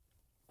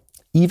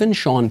 Even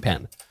Sean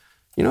Penn.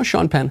 You know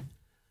Sean Penn?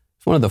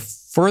 He's one of the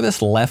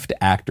furthest left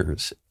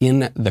actors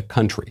in the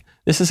country.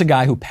 This is a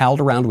guy who palled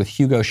around with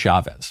Hugo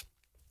Chavez.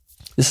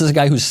 This is a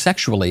guy who's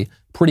sexually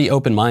pretty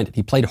open-minded.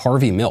 He played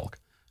Harvey Milk,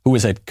 who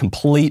was a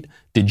complete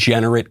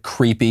degenerate,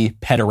 creepy,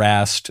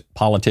 pederast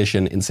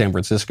politician in San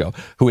Francisco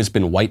who has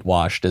been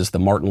whitewashed as the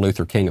Martin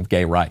Luther King of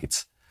gay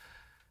rights.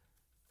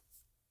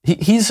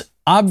 He's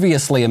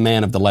obviously a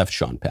man of the left,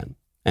 Sean Penn.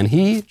 And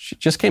he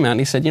just came out and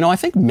he said, I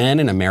think men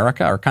in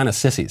America are kind of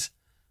sissies.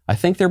 I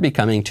think they're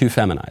becoming too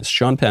feminized.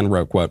 Sean Penn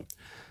wrote, quote,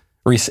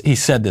 or he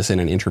said this in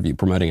an interview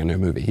promoting a new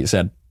movie. He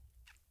said,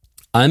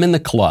 I'm in the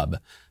club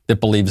that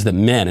believes that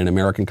men in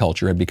American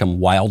culture have become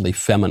wildly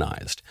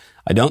feminized.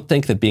 I don't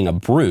think that being a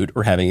brute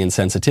or having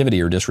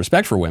insensitivity or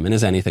disrespect for women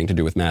has anything to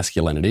do with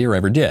masculinity or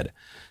ever did.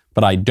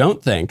 But I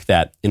don't think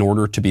that in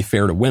order to be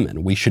fair to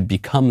women, we should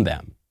become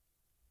them.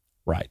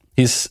 Right.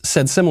 He's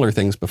said similar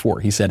things before.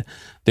 He said,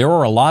 there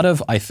are a lot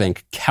of, I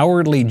think,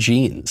 cowardly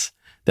genes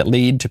that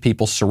lead to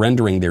people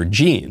surrendering their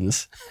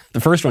genes. The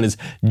first one is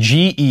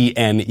Genes.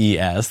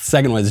 The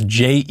second one is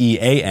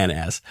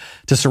Jeans,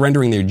 to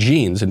surrendering their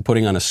genes and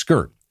putting on a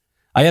skirt.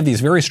 I have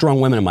these very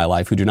strong women in my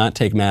life who do not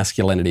take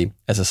masculinity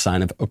as a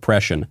sign of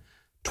oppression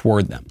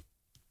toward them.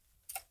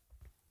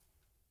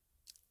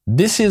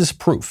 This is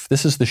proof.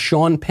 This is the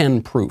Sean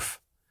Penn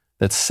proof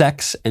that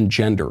sex and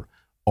gender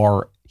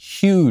are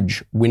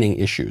huge winning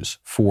issues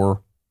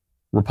for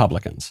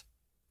Republicans.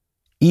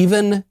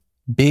 Even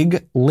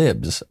big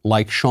libs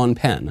like Sean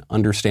Penn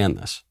understand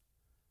this,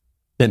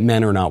 that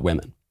men are not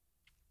women.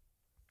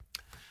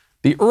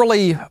 The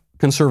early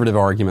conservative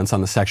arguments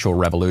on the sexual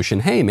revolution,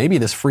 hey, maybe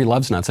this free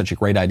love's not such a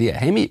great idea.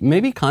 Hey,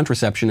 maybe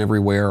contraception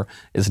everywhere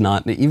is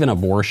not, even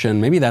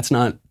abortion, maybe that's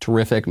not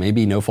terrific.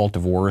 Maybe no-fault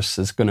divorce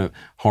is going to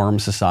harm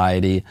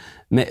society.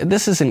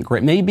 This isn't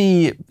great.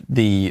 Maybe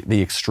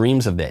the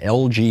extremes of the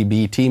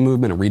LGBT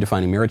movement and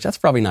redefining marriage, that's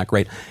probably not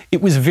great.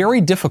 It was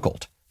very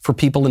difficult for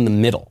people in the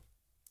middle,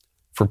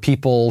 for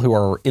people who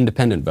are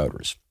independent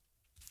voters,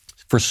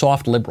 for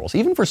soft liberals,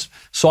 even for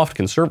soft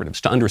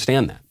conservatives to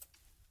understand that.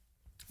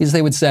 Because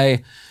they would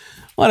say,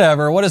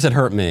 whatever, what does it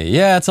hurt me?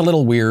 Yeah, it's a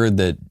little weird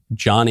that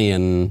Johnny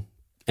and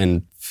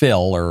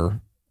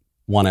Phil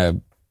want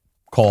to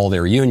call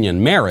their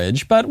union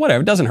marriage, but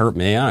whatever, it doesn't hurt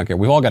me. I don't care.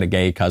 We've all got a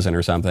gay cousin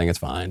or something. It's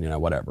fine,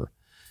 whatever.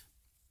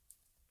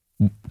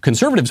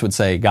 Conservatives would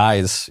say,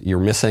 guys, you're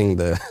missing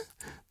the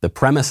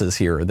premises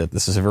here, that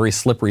this is a very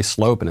slippery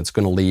slope and it's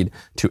going to lead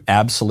to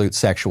absolute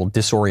sexual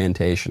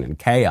disorientation and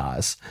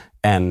chaos,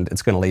 and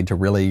it's going to lead to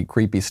really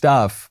creepy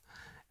stuff.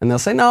 And they'll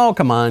say, no,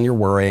 come on, you're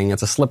worrying.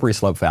 It's a slippery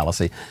slope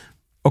fallacy.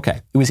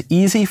 Okay, it was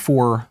easy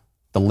for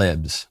the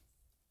libs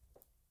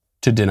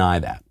to deny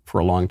that for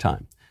a long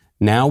time.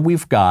 Now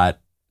we've got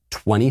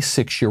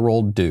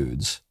 26-year-old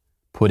dudes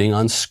putting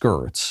on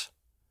skirts,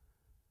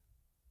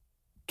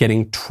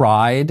 getting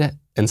tried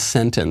and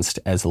sentenced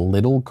as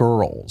little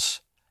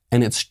girls,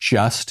 and it's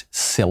just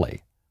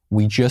silly.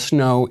 We just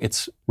know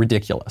it's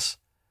ridiculous.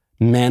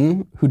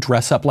 Men who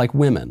dress up like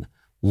women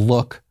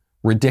look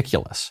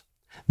ridiculous.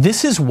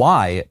 This is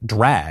why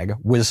drag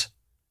was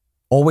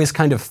always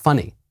kind of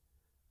funny.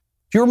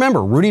 If you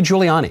remember, Rudy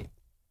Giuliani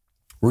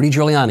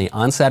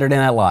on Saturday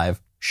Night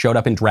Live showed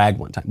up in drag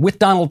one time with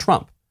Donald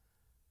Trump.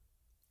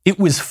 It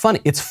was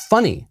funny. It's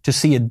funny to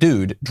see a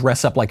dude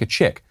dress up like a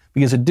chick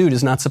because a dude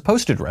is not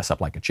supposed to dress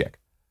up like a chick.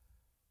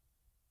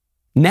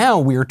 Now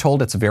we are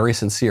told it's very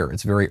sincere.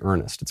 It's very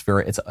earnest.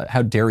 It's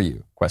how dare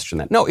you question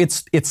that? No,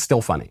 it's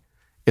still funny.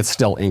 It's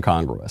still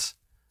incongruous.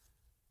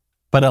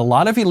 But a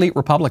lot of elite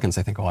Republicans,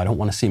 they think, I don't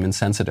want to seem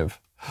insensitive.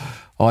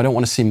 I don't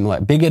want to seem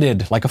like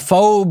bigoted, like a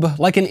phobe,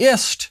 like an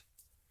ist.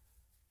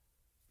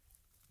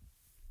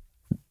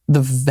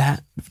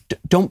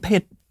 Don't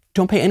pay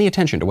any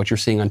attention to what you're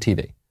seeing on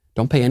TV.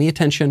 Don't pay any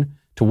attention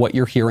to what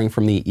you're hearing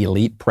from the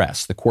elite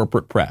press, the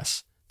corporate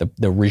press,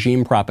 the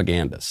regime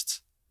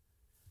propagandists.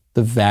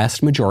 The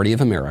vast majority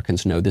of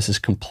Americans know this is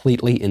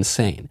completely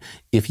insane.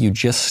 If you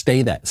just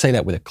say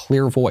that with a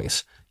clear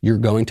voice, you're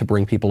going to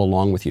bring people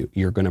along with you.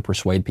 You're going to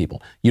persuade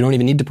people. You don't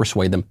even need to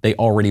persuade them. They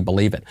already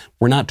believe it.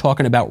 We're not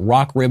talking about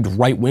rock-ribbed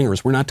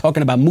right-wingers. We're not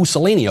talking about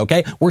Mussolini,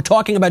 okay? We're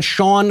talking about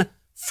Sean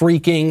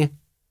freaking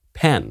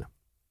Penn.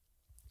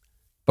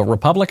 But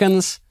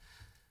Republicans,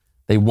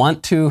 they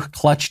want to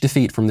clutch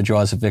defeat from the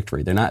jaws of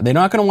victory. They're not going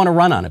to want to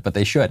run on it, but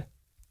they should.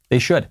 They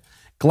should.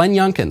 Glenn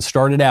Youngkin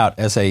started out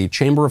as a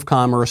Chamber of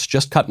Commerce,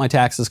 just cut my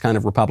taxes kind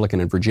of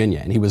Republican in Virginia,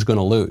 and he was going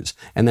to lose.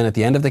 And then at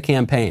the end of the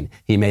campaign,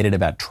 he made it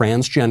about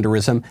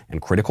transgenderism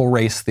and critical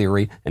race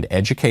theory and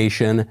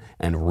education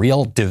and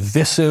real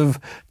divisive,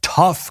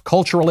 tough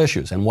cultural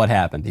issues. And what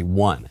happened? He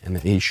won, and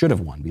he should have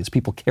won because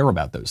people care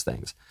about those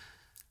things.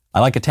 I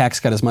like a tax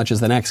cut as much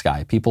as the next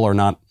guy. People are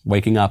not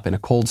waking up in a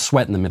cold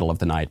sweat in the middle of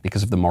the night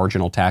because of the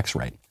marginal tax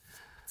rate.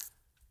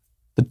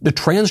 The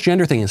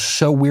transgender thing is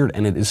so weird,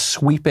 and it is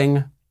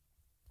sweeping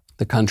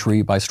the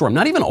country by storm.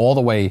 Not even all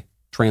the way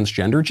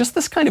transgender, just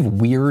this kind of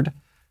weird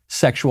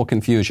sexual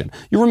confusion.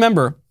 You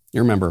remember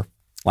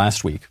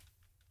last week,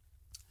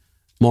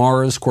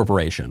 Mars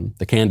Corporation,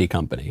 the candy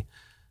company,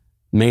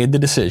 made the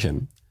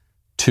decision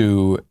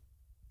to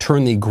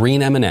turn the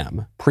green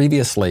M&M,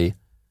 previously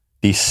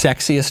the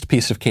sexiest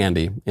piece of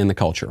candy in the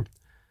culture.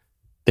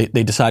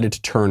 They decided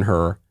to turn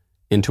her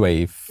into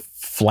a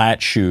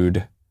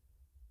flat-shoed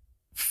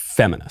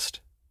feminist.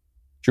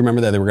 Do you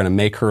remember that? They were going to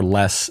make her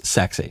less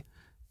sexy.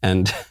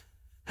 And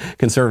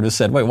conservatives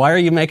said, wait, why are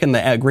you making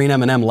the green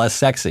M&M less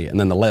sexy? And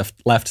then the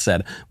left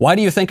said, why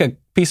do you think a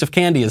piece of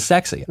candy is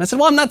sexy? And I said,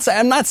 well,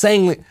 I'm not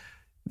saying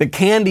the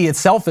candy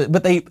itself,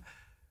 but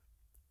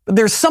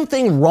there's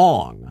something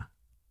wrong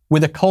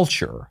with a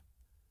culture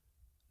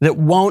that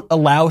won't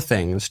allow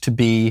things to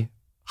be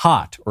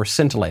hot or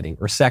scintillating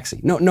or sexy.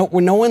 No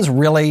one's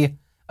really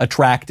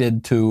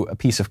attracted to a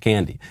piece of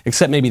candy,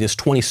 except maybe this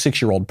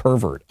 26-year-old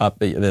pervert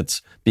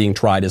that's being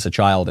tried as a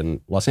child in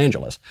Los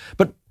Angeles.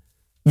 But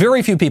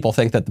very few people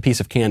think that the piece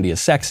of candy is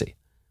sexy.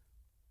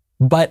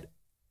 But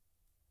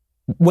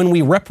when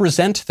we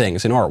represent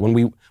things in art, when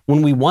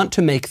we want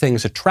to make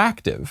things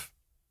attractive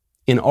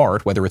in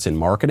art, whether it's in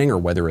marketing or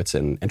whether it's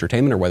in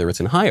entertainment or whether it's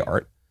in high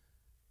art,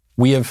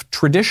 we have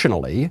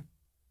traditionally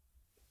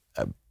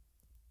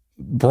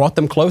brought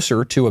them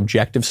closer to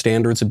objective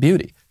standards of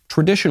beauty,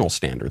 traditional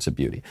standards of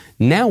beauty.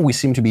 Now we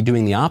seem to be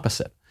doing the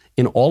opposite.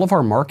 In all of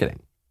our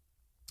marketing,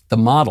 the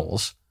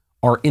models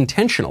are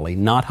intentionally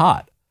not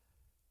hot.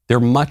 They're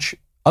much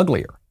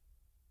uglier.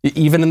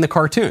 Even in the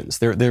cartoons,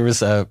 there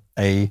was a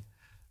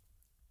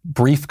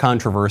brief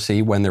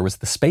controversy when there was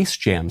the Space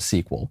Jam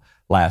sequel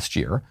last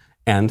year,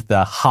 and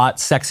the hot,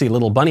 sexy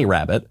little bunny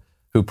rabbit,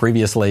 who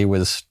previously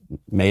was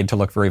made to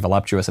look very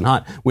voluptuous and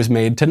hot, was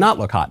made to not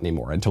look hot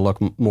anymore and to look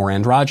more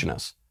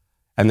androgynous.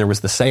 And there was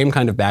the same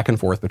kind of back and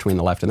forth between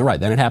the left and the right.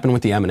 Then it happened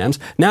with the M&Ms.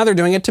 Now they're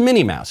doing it to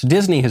Minnie Mouse.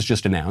 Disney has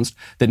just announced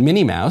that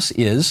Minnie Mouse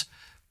is,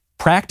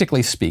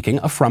 practically speaking,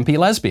 a frumpy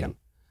lesbian.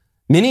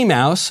 Minnie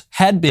Mouse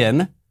had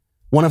been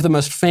one of the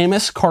most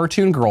famous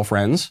cartoon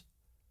girlfriends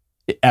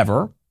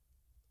ever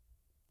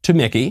to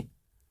Mickey.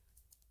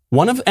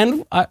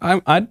 I'm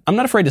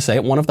not afraid to say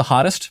it, one of the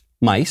hottest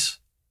mice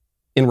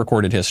in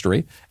recorded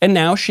history. And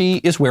now she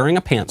is wearing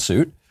a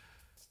pantsuit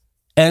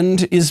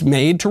and is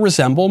made to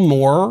resemble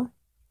more,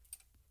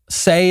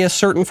 say, a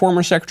certain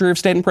former Secretary of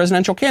State and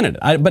presidential candidate,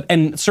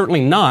 and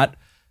certainly not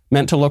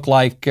meant to look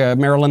like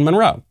Marilyn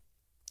Monroe.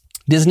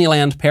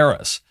 Disneyland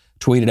Paris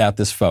tweeted out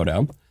this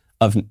photo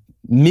of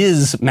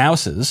Ms.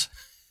 Mouse's,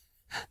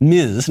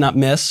 Ms., not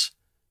Miss,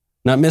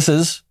 not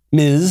Mrs.,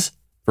 Ms.,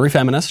 very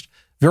feminist,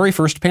 very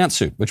first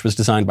pantsuit, which was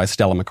designed by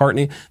Stella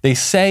McCartney. They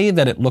say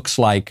that it looks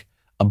like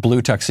a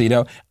blue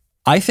tuxedo.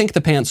 I think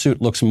the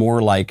pantsuit looks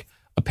more like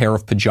a pair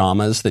of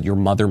pajamas that your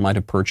mother might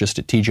have purchased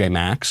at TJ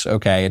Maxx.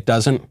 Okay, it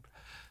doesn't,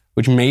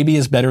 which maybe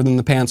is better than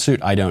the pantsuit.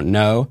 I don't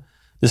know.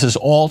 This is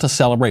all to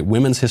celebrate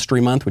Women's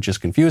History Month, which is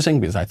confusing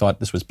because I thought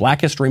this was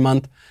Black History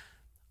Month.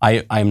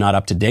 I am not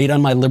up to date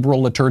on my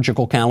liberal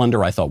liturgical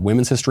calendar. I thought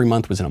Women's History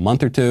Month was in a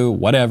month or two,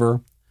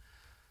 whatever.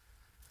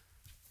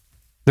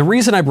 The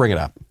reason I bring it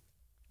up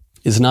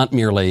is not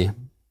merely,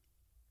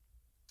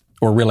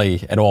 or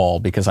really at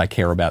all, because I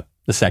care about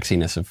the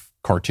sexiness of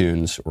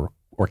cartoons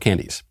or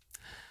candies.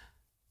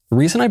 The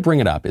reason I bring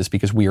it up is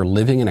because we are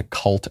living in a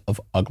cult of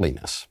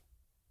ugliness.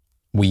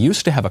 We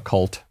used to have a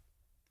cult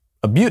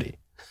of beauty.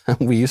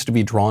 We used to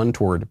be drawn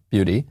toward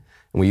beauty,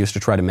 and we used to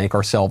try to make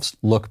ourselves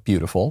look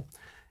beautiful.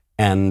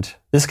 And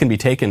this can be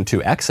taken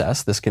to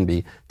excess. This can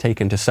be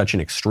taken to such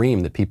an extreme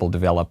that people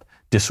develop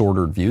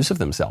disordered views of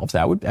themselves.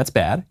 That's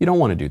bad. You don't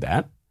want to do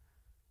that.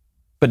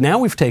 But now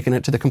we've taken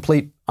it to the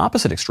complete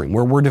opposite extreme,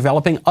 where we're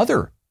developing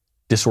other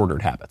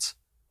disordered habits.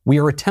 We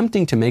are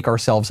attempting to make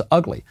ourselves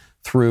ugly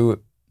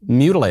through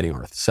mutilating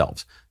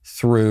ourselves,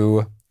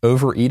 through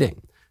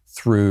overeating,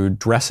 through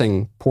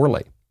dressing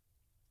poorly,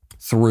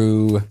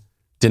 through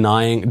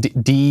denying,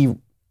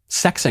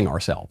 de-sexing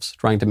ourselves,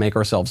 trying to make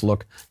ourselves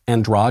look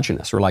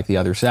androgynous or like the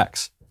other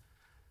sex.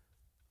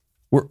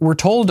 We're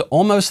told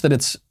almost that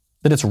it's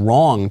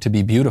wrong to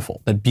be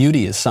beautiful, that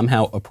beauty is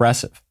somehow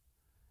oppressive.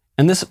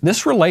 And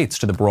this relates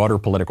to the broader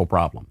political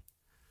problem.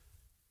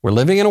 We're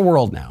living in a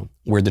world now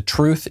where the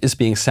truth is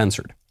being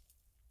censored.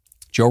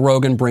 Joe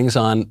Rogan brings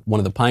on one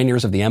of the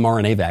pioneers of the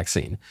mRNA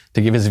vaccine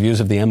to give his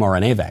views of the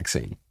mRNA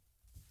vaccine.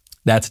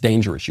 That's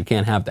dangerous. You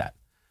can't have that.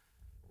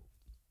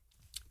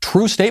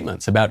 True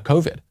statements about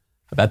COVID,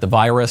 about the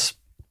virus,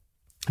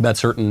 about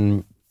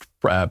certain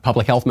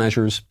public health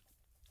measures,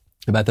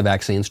 about the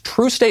vaccines,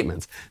 true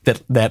statements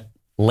that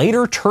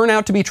later turn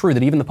out to be true,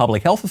 that even the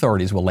public health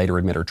authorities will later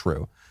admit are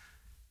true,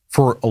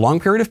 for a long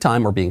period of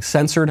time are being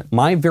censored.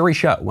 My very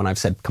show, when I've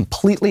said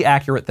completely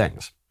accurate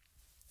things,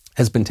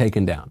 has been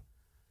taken down.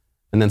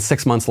 And then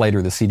 6 months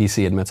later, the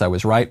CDC admits I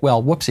was right.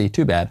 Well, whoopsie,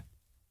 too bad.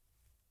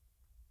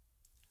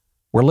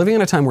 We're living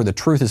in a time where the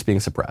truth is being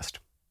suppressed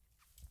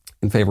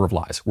in favor of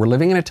lies. We're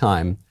living in a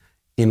time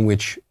in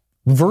which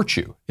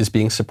virtue is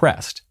being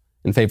suppressed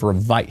in favor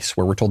of vice,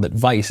 where we're told that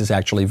vice is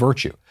actually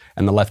virtue,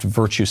 and the left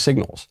virtue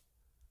signals.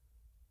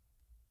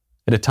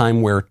 At a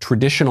time where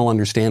traditional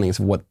understandings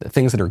of what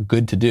things that are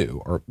good to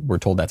do, or we're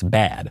told that's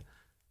bad,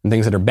 and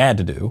things that are bad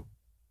to do,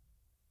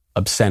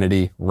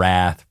 obscenity,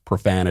 wrath,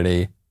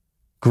 profanity,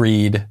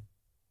 greed,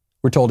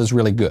 we're told is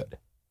really good.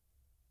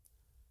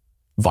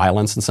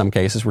 Violence, in some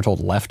cases, we're told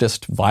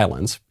leftist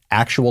violence,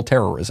 actual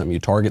terrorism, you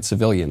target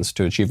civilians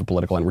to achieve a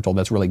political end, we're told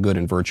that's really good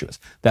and virtuous.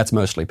 That's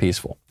mostly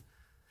peaceful.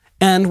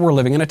 And we're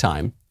living in a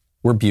time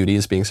where beauty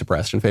is being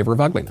suppressed in favor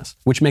of ugliness,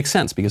 which makes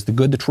sense because the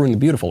good, the true, and the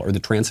beautiful are the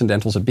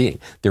transcendentals of being.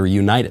 They're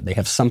united. They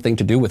have something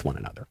to do with one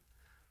another.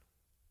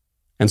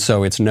 And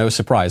so it's no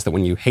surprise that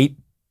when you hate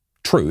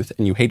truth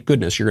and you hate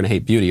goodness, you're going to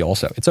hate beauty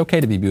also. It's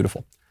okay to be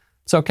beautiful.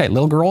 It's okay.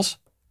 Little girls,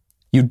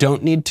 you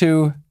don't need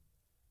to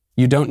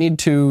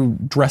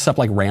dress up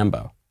like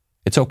Rambo.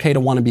 It's okay to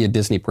want to be a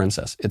Disney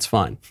princess. It's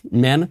fine.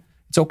 Men,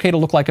 it's okay to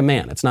look like a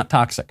man. It's not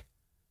toxic.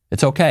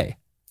 It's okay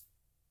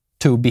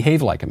to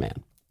behave like a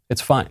man.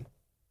 It's fine.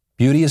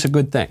 Beauty is a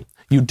good thing.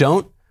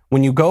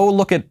 When you go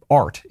look at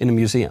art in a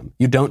museum,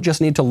 you don't just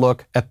need to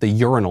look at the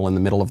urinal in the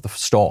middle of the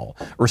stall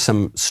or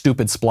some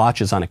stupid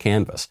splotches on a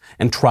canvas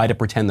and try to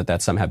pretend that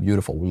that's somehow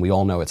beautiful when we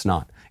all know it's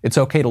not. It's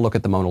okay to look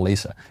at the Mona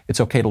Lisa. It's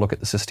okay to look at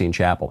the Sistine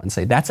Chapel and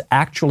say, that's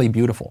actually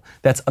beautiful.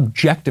 That's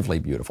objectively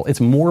beautiful. It's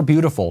more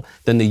beautiful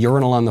than the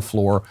urinal on the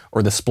floor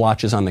or the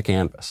splotches on the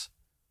canvas.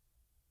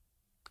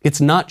 It's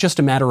not just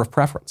a matter of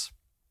preference.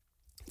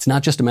 It's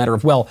not just a matter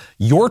of, well,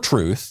 your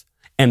truth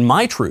and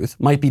my truth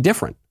might be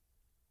different.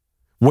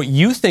 What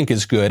you think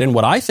is good and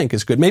what I think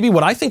is good, maybe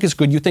what I think is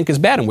good you think is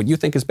bad, and what you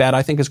think is bad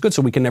I think is good,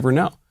 so we can never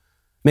know.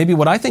 Maybe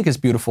what I think is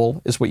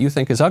beautiful is what you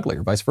think is ugly,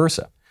 or vice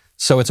versa.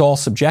 So it's all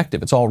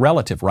subjective. It's all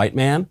relative, right,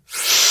 man?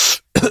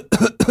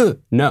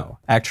 No,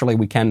 actually,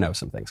 we can know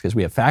some things because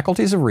we have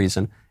faculties of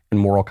reason and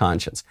moral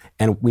conscience.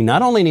 And we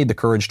not only need the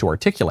courage to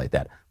articulate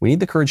that, we need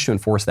the courage to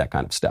enforce that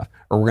kind of stuff,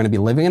 or we're going to be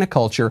living in a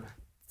culture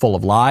full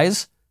of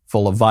lies,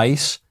 full of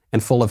vice,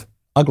 and full of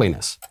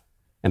ugliness,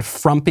 and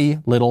frumpy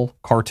little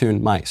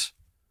cartoon mice,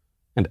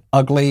 and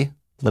ugly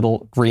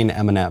little green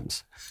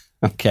M&Ms,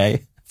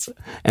 okay?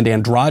 And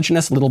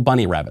androgynous little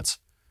bunny rabbits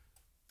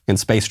in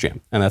Space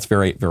Jam. And that's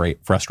very, very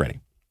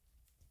frustrating.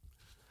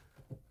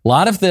 A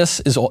lot of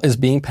this is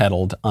being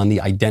peddled on the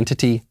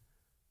identity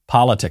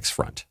politics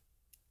front,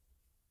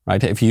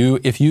 right? If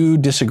you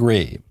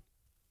disagree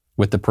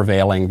with the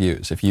prevailing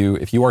views, if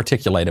you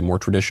articulate a more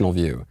traditional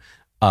view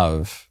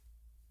of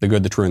the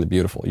good, the true, and the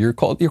beautiful, you're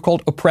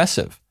called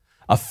oppressive,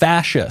 a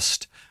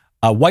fascist,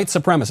 a white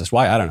supremacist.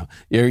 Why? I don't know.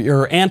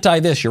 You're anti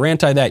this, you're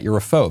anti that, you're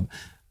a phobe.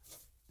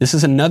 This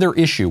is another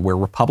issue where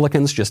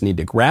Republicans just need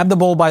to grab the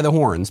bull by the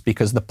horns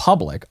because the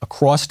public,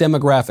 across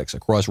demographics,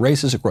 across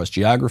races, across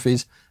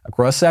geographies,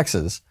 across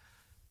sexes,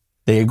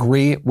 they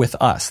agree with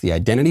us. The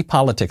identity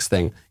politics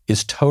thing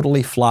is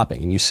totally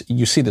flopping. And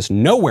you see this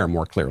nowhere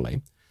more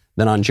clearly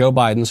than on Joe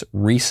Biden's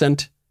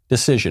recent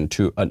decision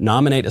to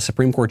nominate a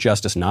Supreme Court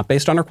justice not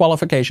based on her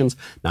qualifications,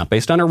 not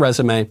based on her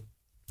resume,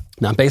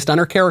 not based on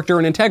her character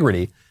and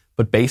integrity,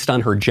 but based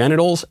on her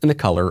genitals and the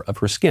color of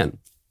her skin.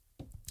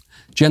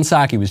 Jen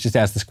Psaki was just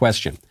asked this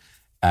question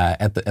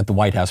at the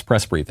White House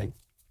press briefing.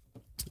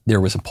 There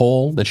was a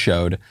poll that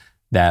showed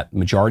that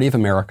majority of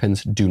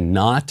Americans do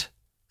not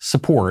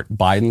support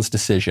Biden's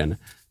decision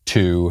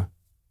to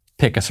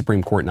pick a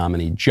Supreme Court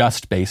nominee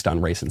just based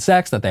on race and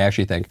sex, that they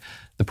actually think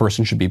the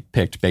person should be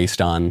picked based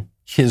on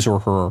his or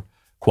her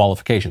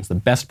qualifications. The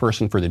best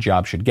person for the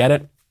job should get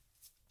it.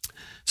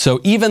 So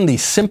even the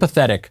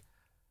sympathetic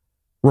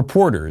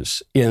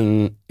reporters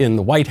in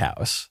the White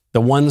House,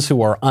 the ones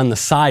who are on the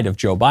side of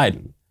Joe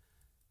Biden,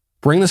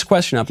 bring this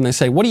question up and they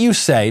say, what do you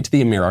say to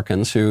the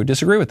Americans who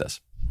disagree with this?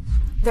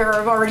 There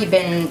have already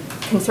been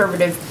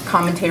conservative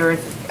commentators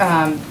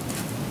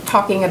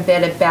talking a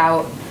bit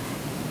about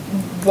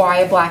why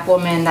a black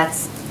woman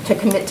that's to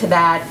commit to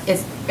that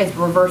is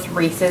reverse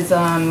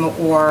racism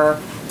or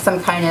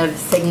some kind of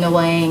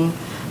signaling,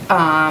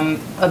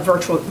 of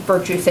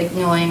virtue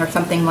signaling or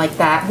something like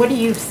that. What do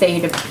you say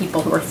to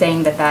people who are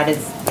saying that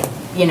is,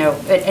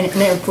 an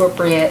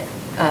inappropriate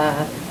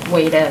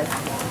way to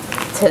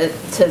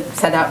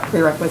set out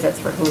prerequisites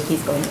for who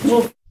he's going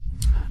to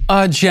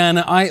be? Jen,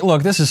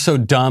 look, this is so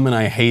dumb and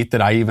I hate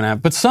that I even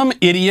have, but some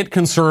idiot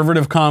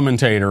conservative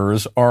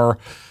commentators are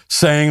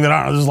saying that,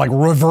 I don't know, this is like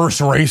reverse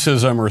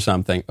racism or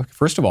something. Okay,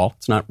 first of all,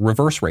 it's not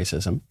reverse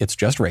racism. It's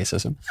just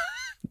racism.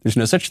 There's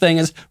no such thing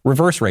as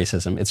reverse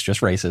racism. It's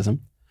just racism,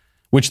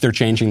 which they're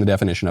changing the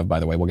definition of, by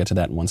the way. We'll get to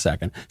that in 1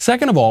 second.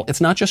 Second of all,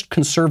 it's not just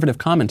conservative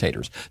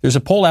commentators. There's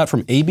a poll out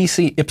from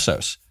ABC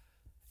Ipsos.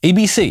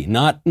 ABC,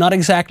 not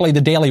exactly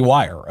the Daily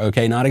Wire,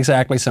 okay? Not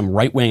exactly some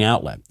right-wing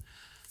outlet.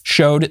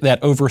 Showed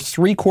that over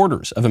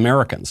 3/4 of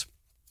Americans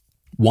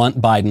want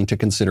Biden to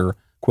consider,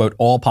 quote,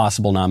 all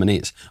possible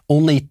nominees.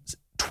 Only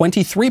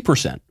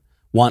 23%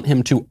 want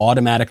him to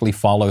automatically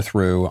follow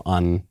through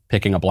on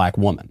picking a black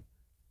woman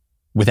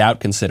without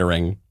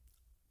considering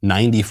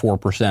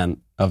 94%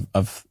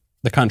 of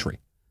the country,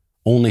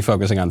 only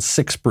focusing on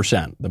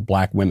 6%, the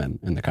black women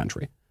in the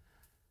country.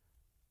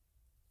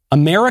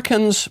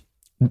 Americans,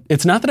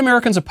 it's not that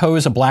Americans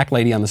oppose a black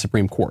lady on the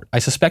Supreme Court. I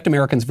suspect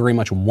Americans very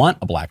much want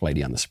a black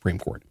lady on the Supreme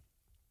Court.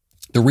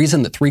 The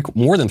reason that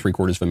more than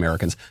 3/4 of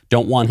Americans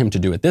don't want him to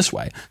do it this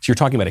way, so you're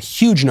talking about a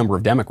huge number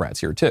of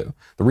Democrats here too.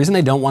 The reason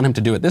they don't want him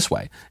to do it this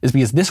way is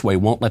because this way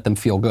won't let them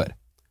feel good.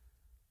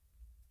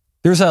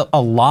 There's a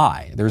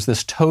lie. There's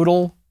this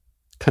total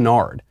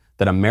canard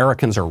that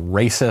Americans are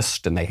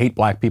racist and they hate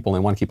black people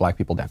and they want to keep black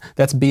people down.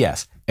 That's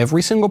BS.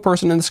 Every single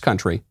person in this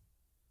country,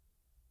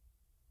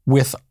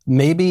 with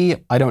maybe,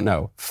 I don't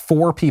know,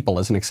 4 people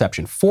as an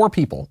exception. 4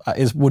 people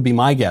would be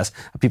my guess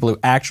of people who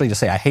actually just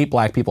say, I hate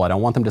black people, I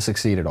don't want them to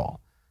succeed at all.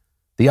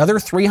 The other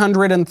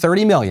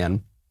 330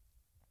 million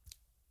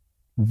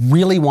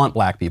really want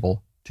black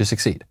people to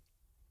succeed.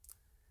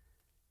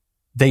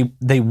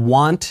 They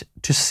want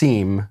to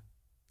seem,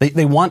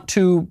 they want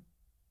to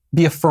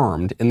be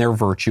affirmed in their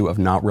virtue of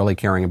not really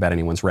caring about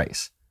anyone's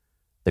race.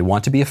 They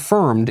want to be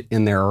affirmed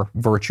in their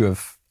virtue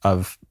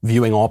of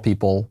viewing all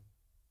people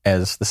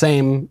as the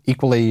same,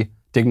 equally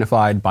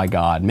dignified by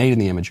God, made in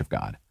the image of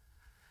God.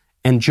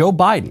 And Joe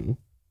Biden,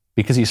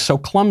 because he's so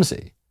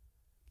clumsy,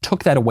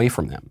 took that away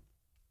from them.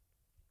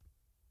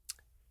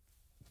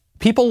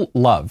 People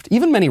loved,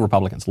 even many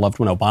Republicans loved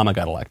when Obama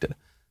got elected,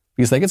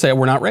 because they could say,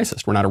 we're not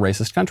racist. We're not a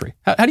racist country.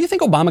 How do you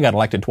think Obama got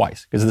elected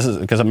twice?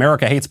 Because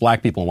America hates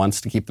black people and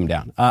wants to keep them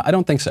down. I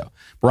don't think so.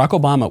 Barack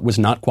Obama was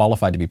not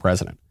qualified to be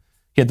president.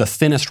 He had the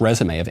thinnest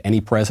resume of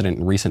any president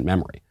in recent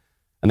memory.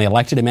 And they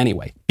elected him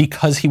anyway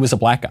because he was a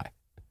black guy.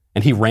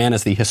 And he ran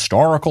as the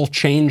historical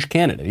change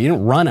candidate. He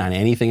didn't run on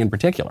anything in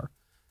particular.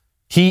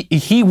 He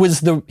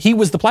was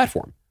the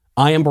platform.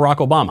 I am Barack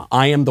Obama.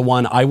 I am the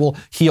one. I will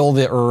heal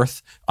the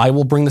earth. I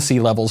will bring the sea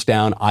levels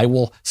down. I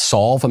will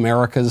solve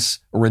America's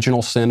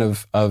original sin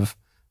of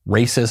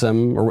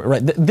racism.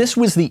 Right? This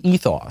was the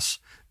ethos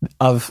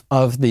of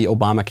the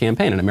Obama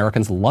campaign, and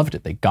Americans loved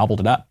it. They gobbled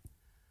it up.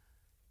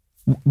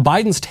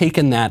 Biden's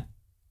taken that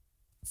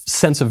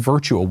sense of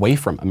virtue away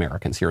from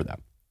Americans here, though.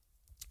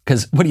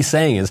 Because what he's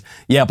saying is,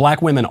 yeah,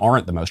 black women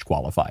aren't the most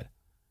qualified.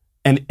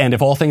 And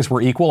if all things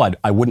were equal,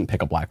 I wouldn't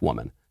pick a black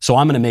woman. So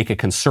I'm going to make a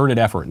concerted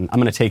effort, and I'm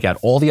going to take out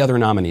all the other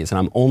nominees, and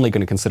I'm only going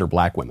to consider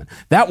black women.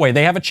 That way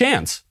they have a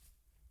chance.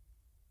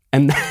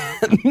 And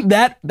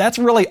that's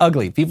really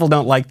ugly. People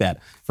don't like that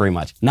very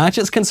much. Not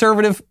just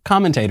conservative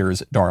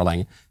commentators,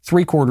 darling.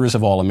 3/4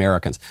 of all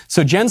Americans.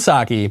 So Jen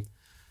Psaki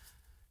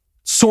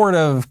sort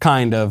of,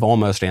 kind of,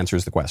 almost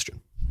answers the question.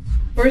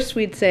 First,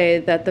 we'd say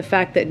that the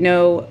fact that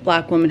no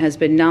black woman has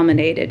been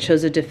nominated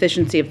shows a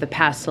deficiency of the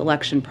past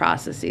selection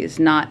processes,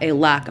 not a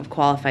lack of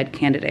qualified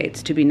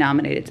candidates to be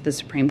nominated to the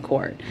Supreme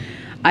Court.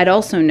 I'd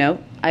also note,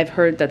 I've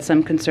heard that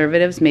some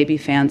conservatives may be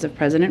fans of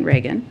President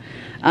Reagan,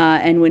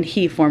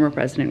 former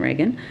President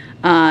Reagan,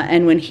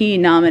 and when he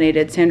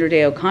nominated Sandra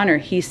Day O'Connor,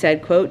 he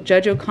said, quote,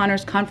 Judge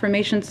O'Connor's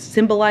confirmation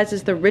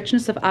symbolizes the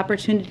richness of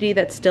opportunity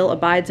that still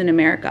abides in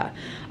America.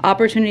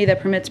 Opportunity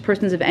that permits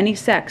persons of any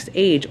sex,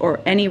 age,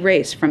 or any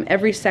race from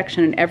every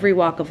section and every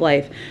walk of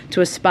life to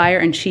aspire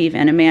and achieve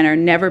in a manner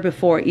never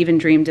before even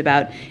dreamed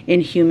about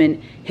in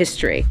human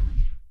history.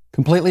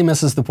 Completely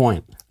misses the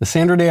point. The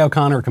Sandra Day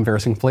O'Connor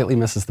comparison completely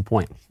misses the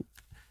point.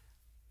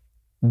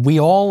 We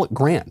all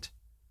grant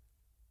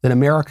that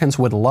Americans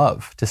would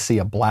love to see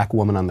a black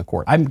woman on the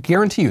court. I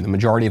guarantee you the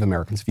majority of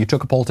Americans, if you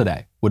took a poll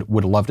today,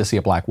 would love to see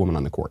a black woman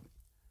on the court.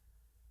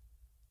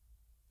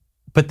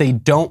 But they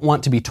don't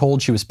want to be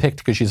told she was picked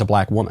because she's a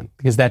black woman,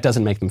 because that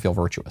doesn't make them feel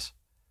virtuous.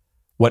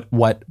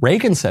 What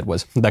Reagan said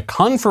was, the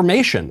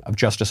confirmation of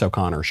Justice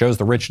O'Connor shows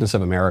the richness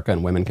of America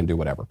and women can do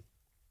whatever.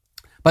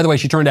 By the way,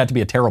 she turned out to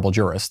be a terrible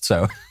jurist,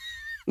 so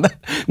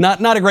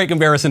not a great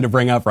comparison to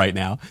bring up right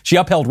now. She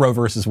upheld Roe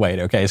versus Wade,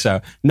 okay?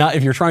 So not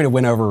if you're trying to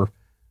win over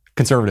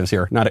conservatives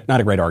here, not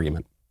a great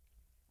argument.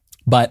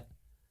 But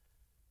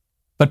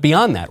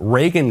beyond that,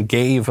 Reagan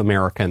gave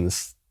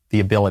Americans the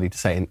ability to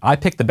say, I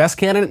picked the best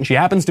candidate and she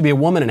happens to be a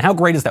woman, and how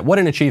great is that? What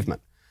an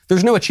achievement.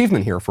 There's no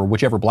achievement here for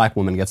whichever black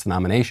woman gets the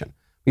nomination,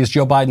 because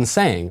Joe Biden's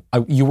saying,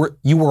 you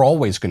were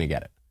always going to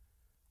get it.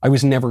 I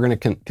was never going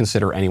to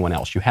consider anyone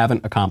else. You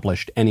haven't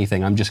accomplished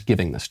anything. I'm just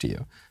giving this to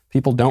you.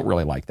 People don't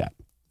really like that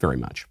very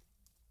much.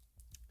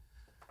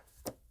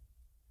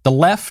 The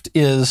left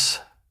is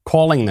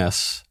calling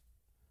this,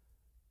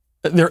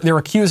 they're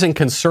accusing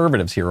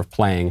conservatives here of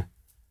playing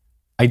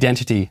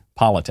identity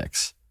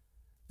politics.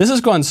 This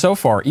has gone so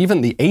far,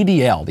 even the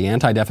ADL, the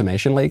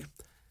Anti-Defamation League,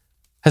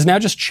 has now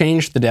just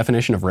changed the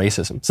definition of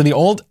racism. So the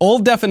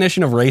old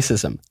definition of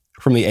racism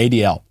from the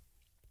ADL,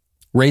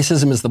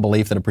 racism is the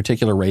belief that a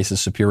particular race is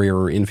superior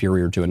or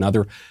inferior to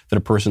another, that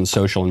a person's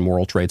social and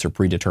moral traits are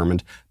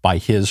predetermined by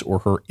his or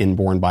her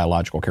inborn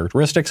biological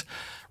characteristics.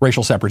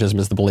 Racial separatism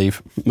is the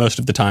belief, most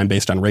of the time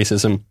based on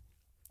racism,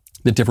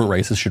 that different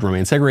races should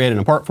remain segregated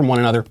and apart from one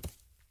another.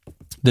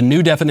 The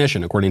new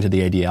definition, according to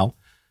the ADL,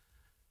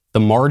 the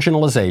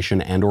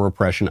marginalization and or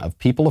oppression of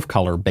people of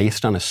color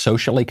based on a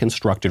socially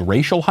constructed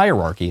racial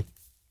hierarchy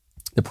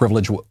that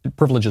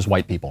privileges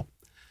white people.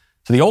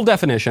 So the old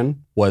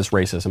definition was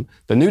racism.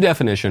 The new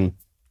definition,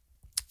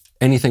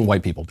 anything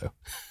white people do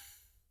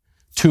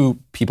to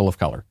people of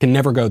color, can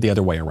never go the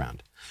other way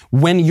around.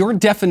 When your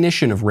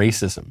definition of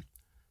racism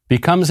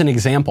becomes an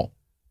example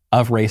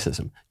of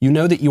racism, you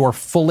know that you are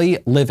fully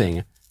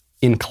living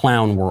in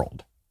clown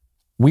world.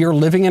 We are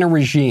living in a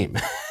regime,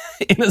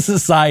 in a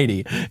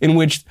society in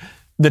which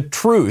the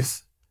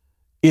truth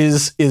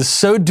is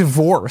so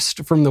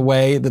divorced from the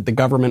way that the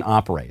government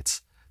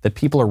operates that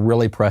people are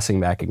really pressing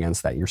back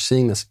against that. You're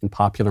seeing this in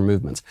popular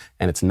movements,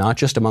 and it's not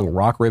just among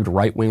rock-ribbed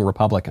right-wing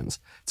Republicans.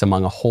 It's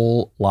among a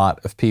whole lot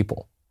of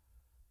people.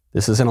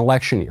 This is an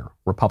election year.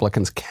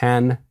 Republicans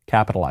can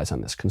capitalize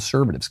on this.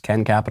 Conservatives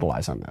can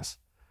capitalize on this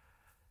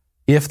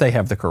if they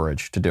have the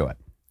courage to do it.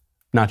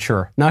 Not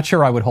sure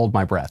I would hold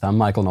my breath. I'm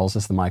Michael Knowles.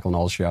 This is The Michael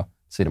Knowles Show.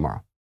 See you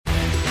tomorrow.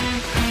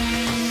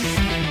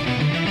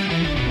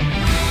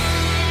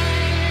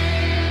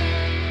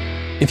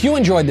 If you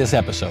enjoyed this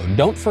episode,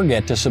 don't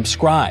forget to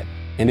subscribe.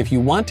 And if you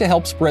want to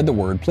help spread the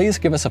word, please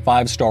give us a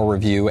 5-star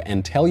review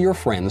and tell your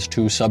friends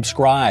to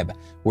subscribe.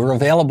 We're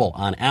available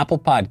on Apple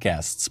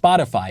Podcasts,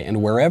 Spotify,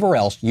 and wherever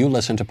else you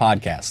listen to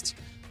podcasts.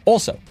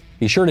 Also,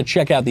 be sure to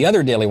check out the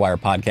other Daily Wire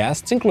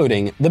podcasts,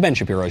 including The Ben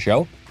Shapiro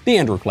Show, The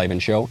Andrew Klavan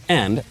Show,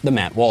 and The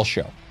Matt Walsh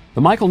Show.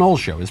 The Michael Knowles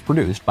Show is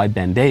produced by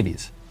Ben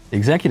Davies.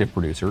 Executive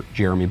producer,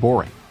 Jeremy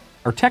Boring.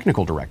 Our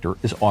technical director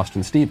is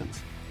Austin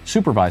Stevens.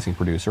 Supervising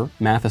producer,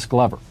 Mathis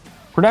Glover.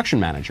 Production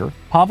manager,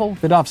 Pavel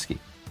Vidovsky.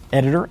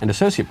 Editor and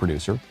associate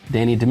producer,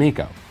 Danny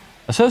D'Amico.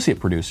 Associate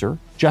producer,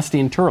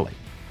 Justine Turley.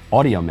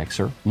 Audio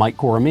mixer, Mike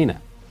Coromina.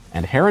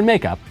 And hair and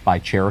makeup by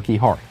Cherokee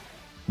Hart.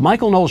 The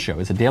Michael Knowles Show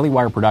is a Daily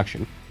Wire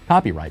production.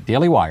 Copyright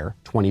Daily Wire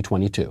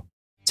 2022.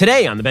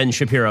 Today on The Ben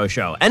Shapiro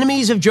Show,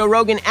 enemies of Joe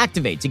Rogan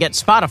activate to get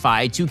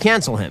Spotify to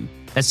cancel him.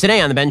 That's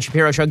today on The Ben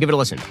Shapiro Show. Give it a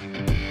listen.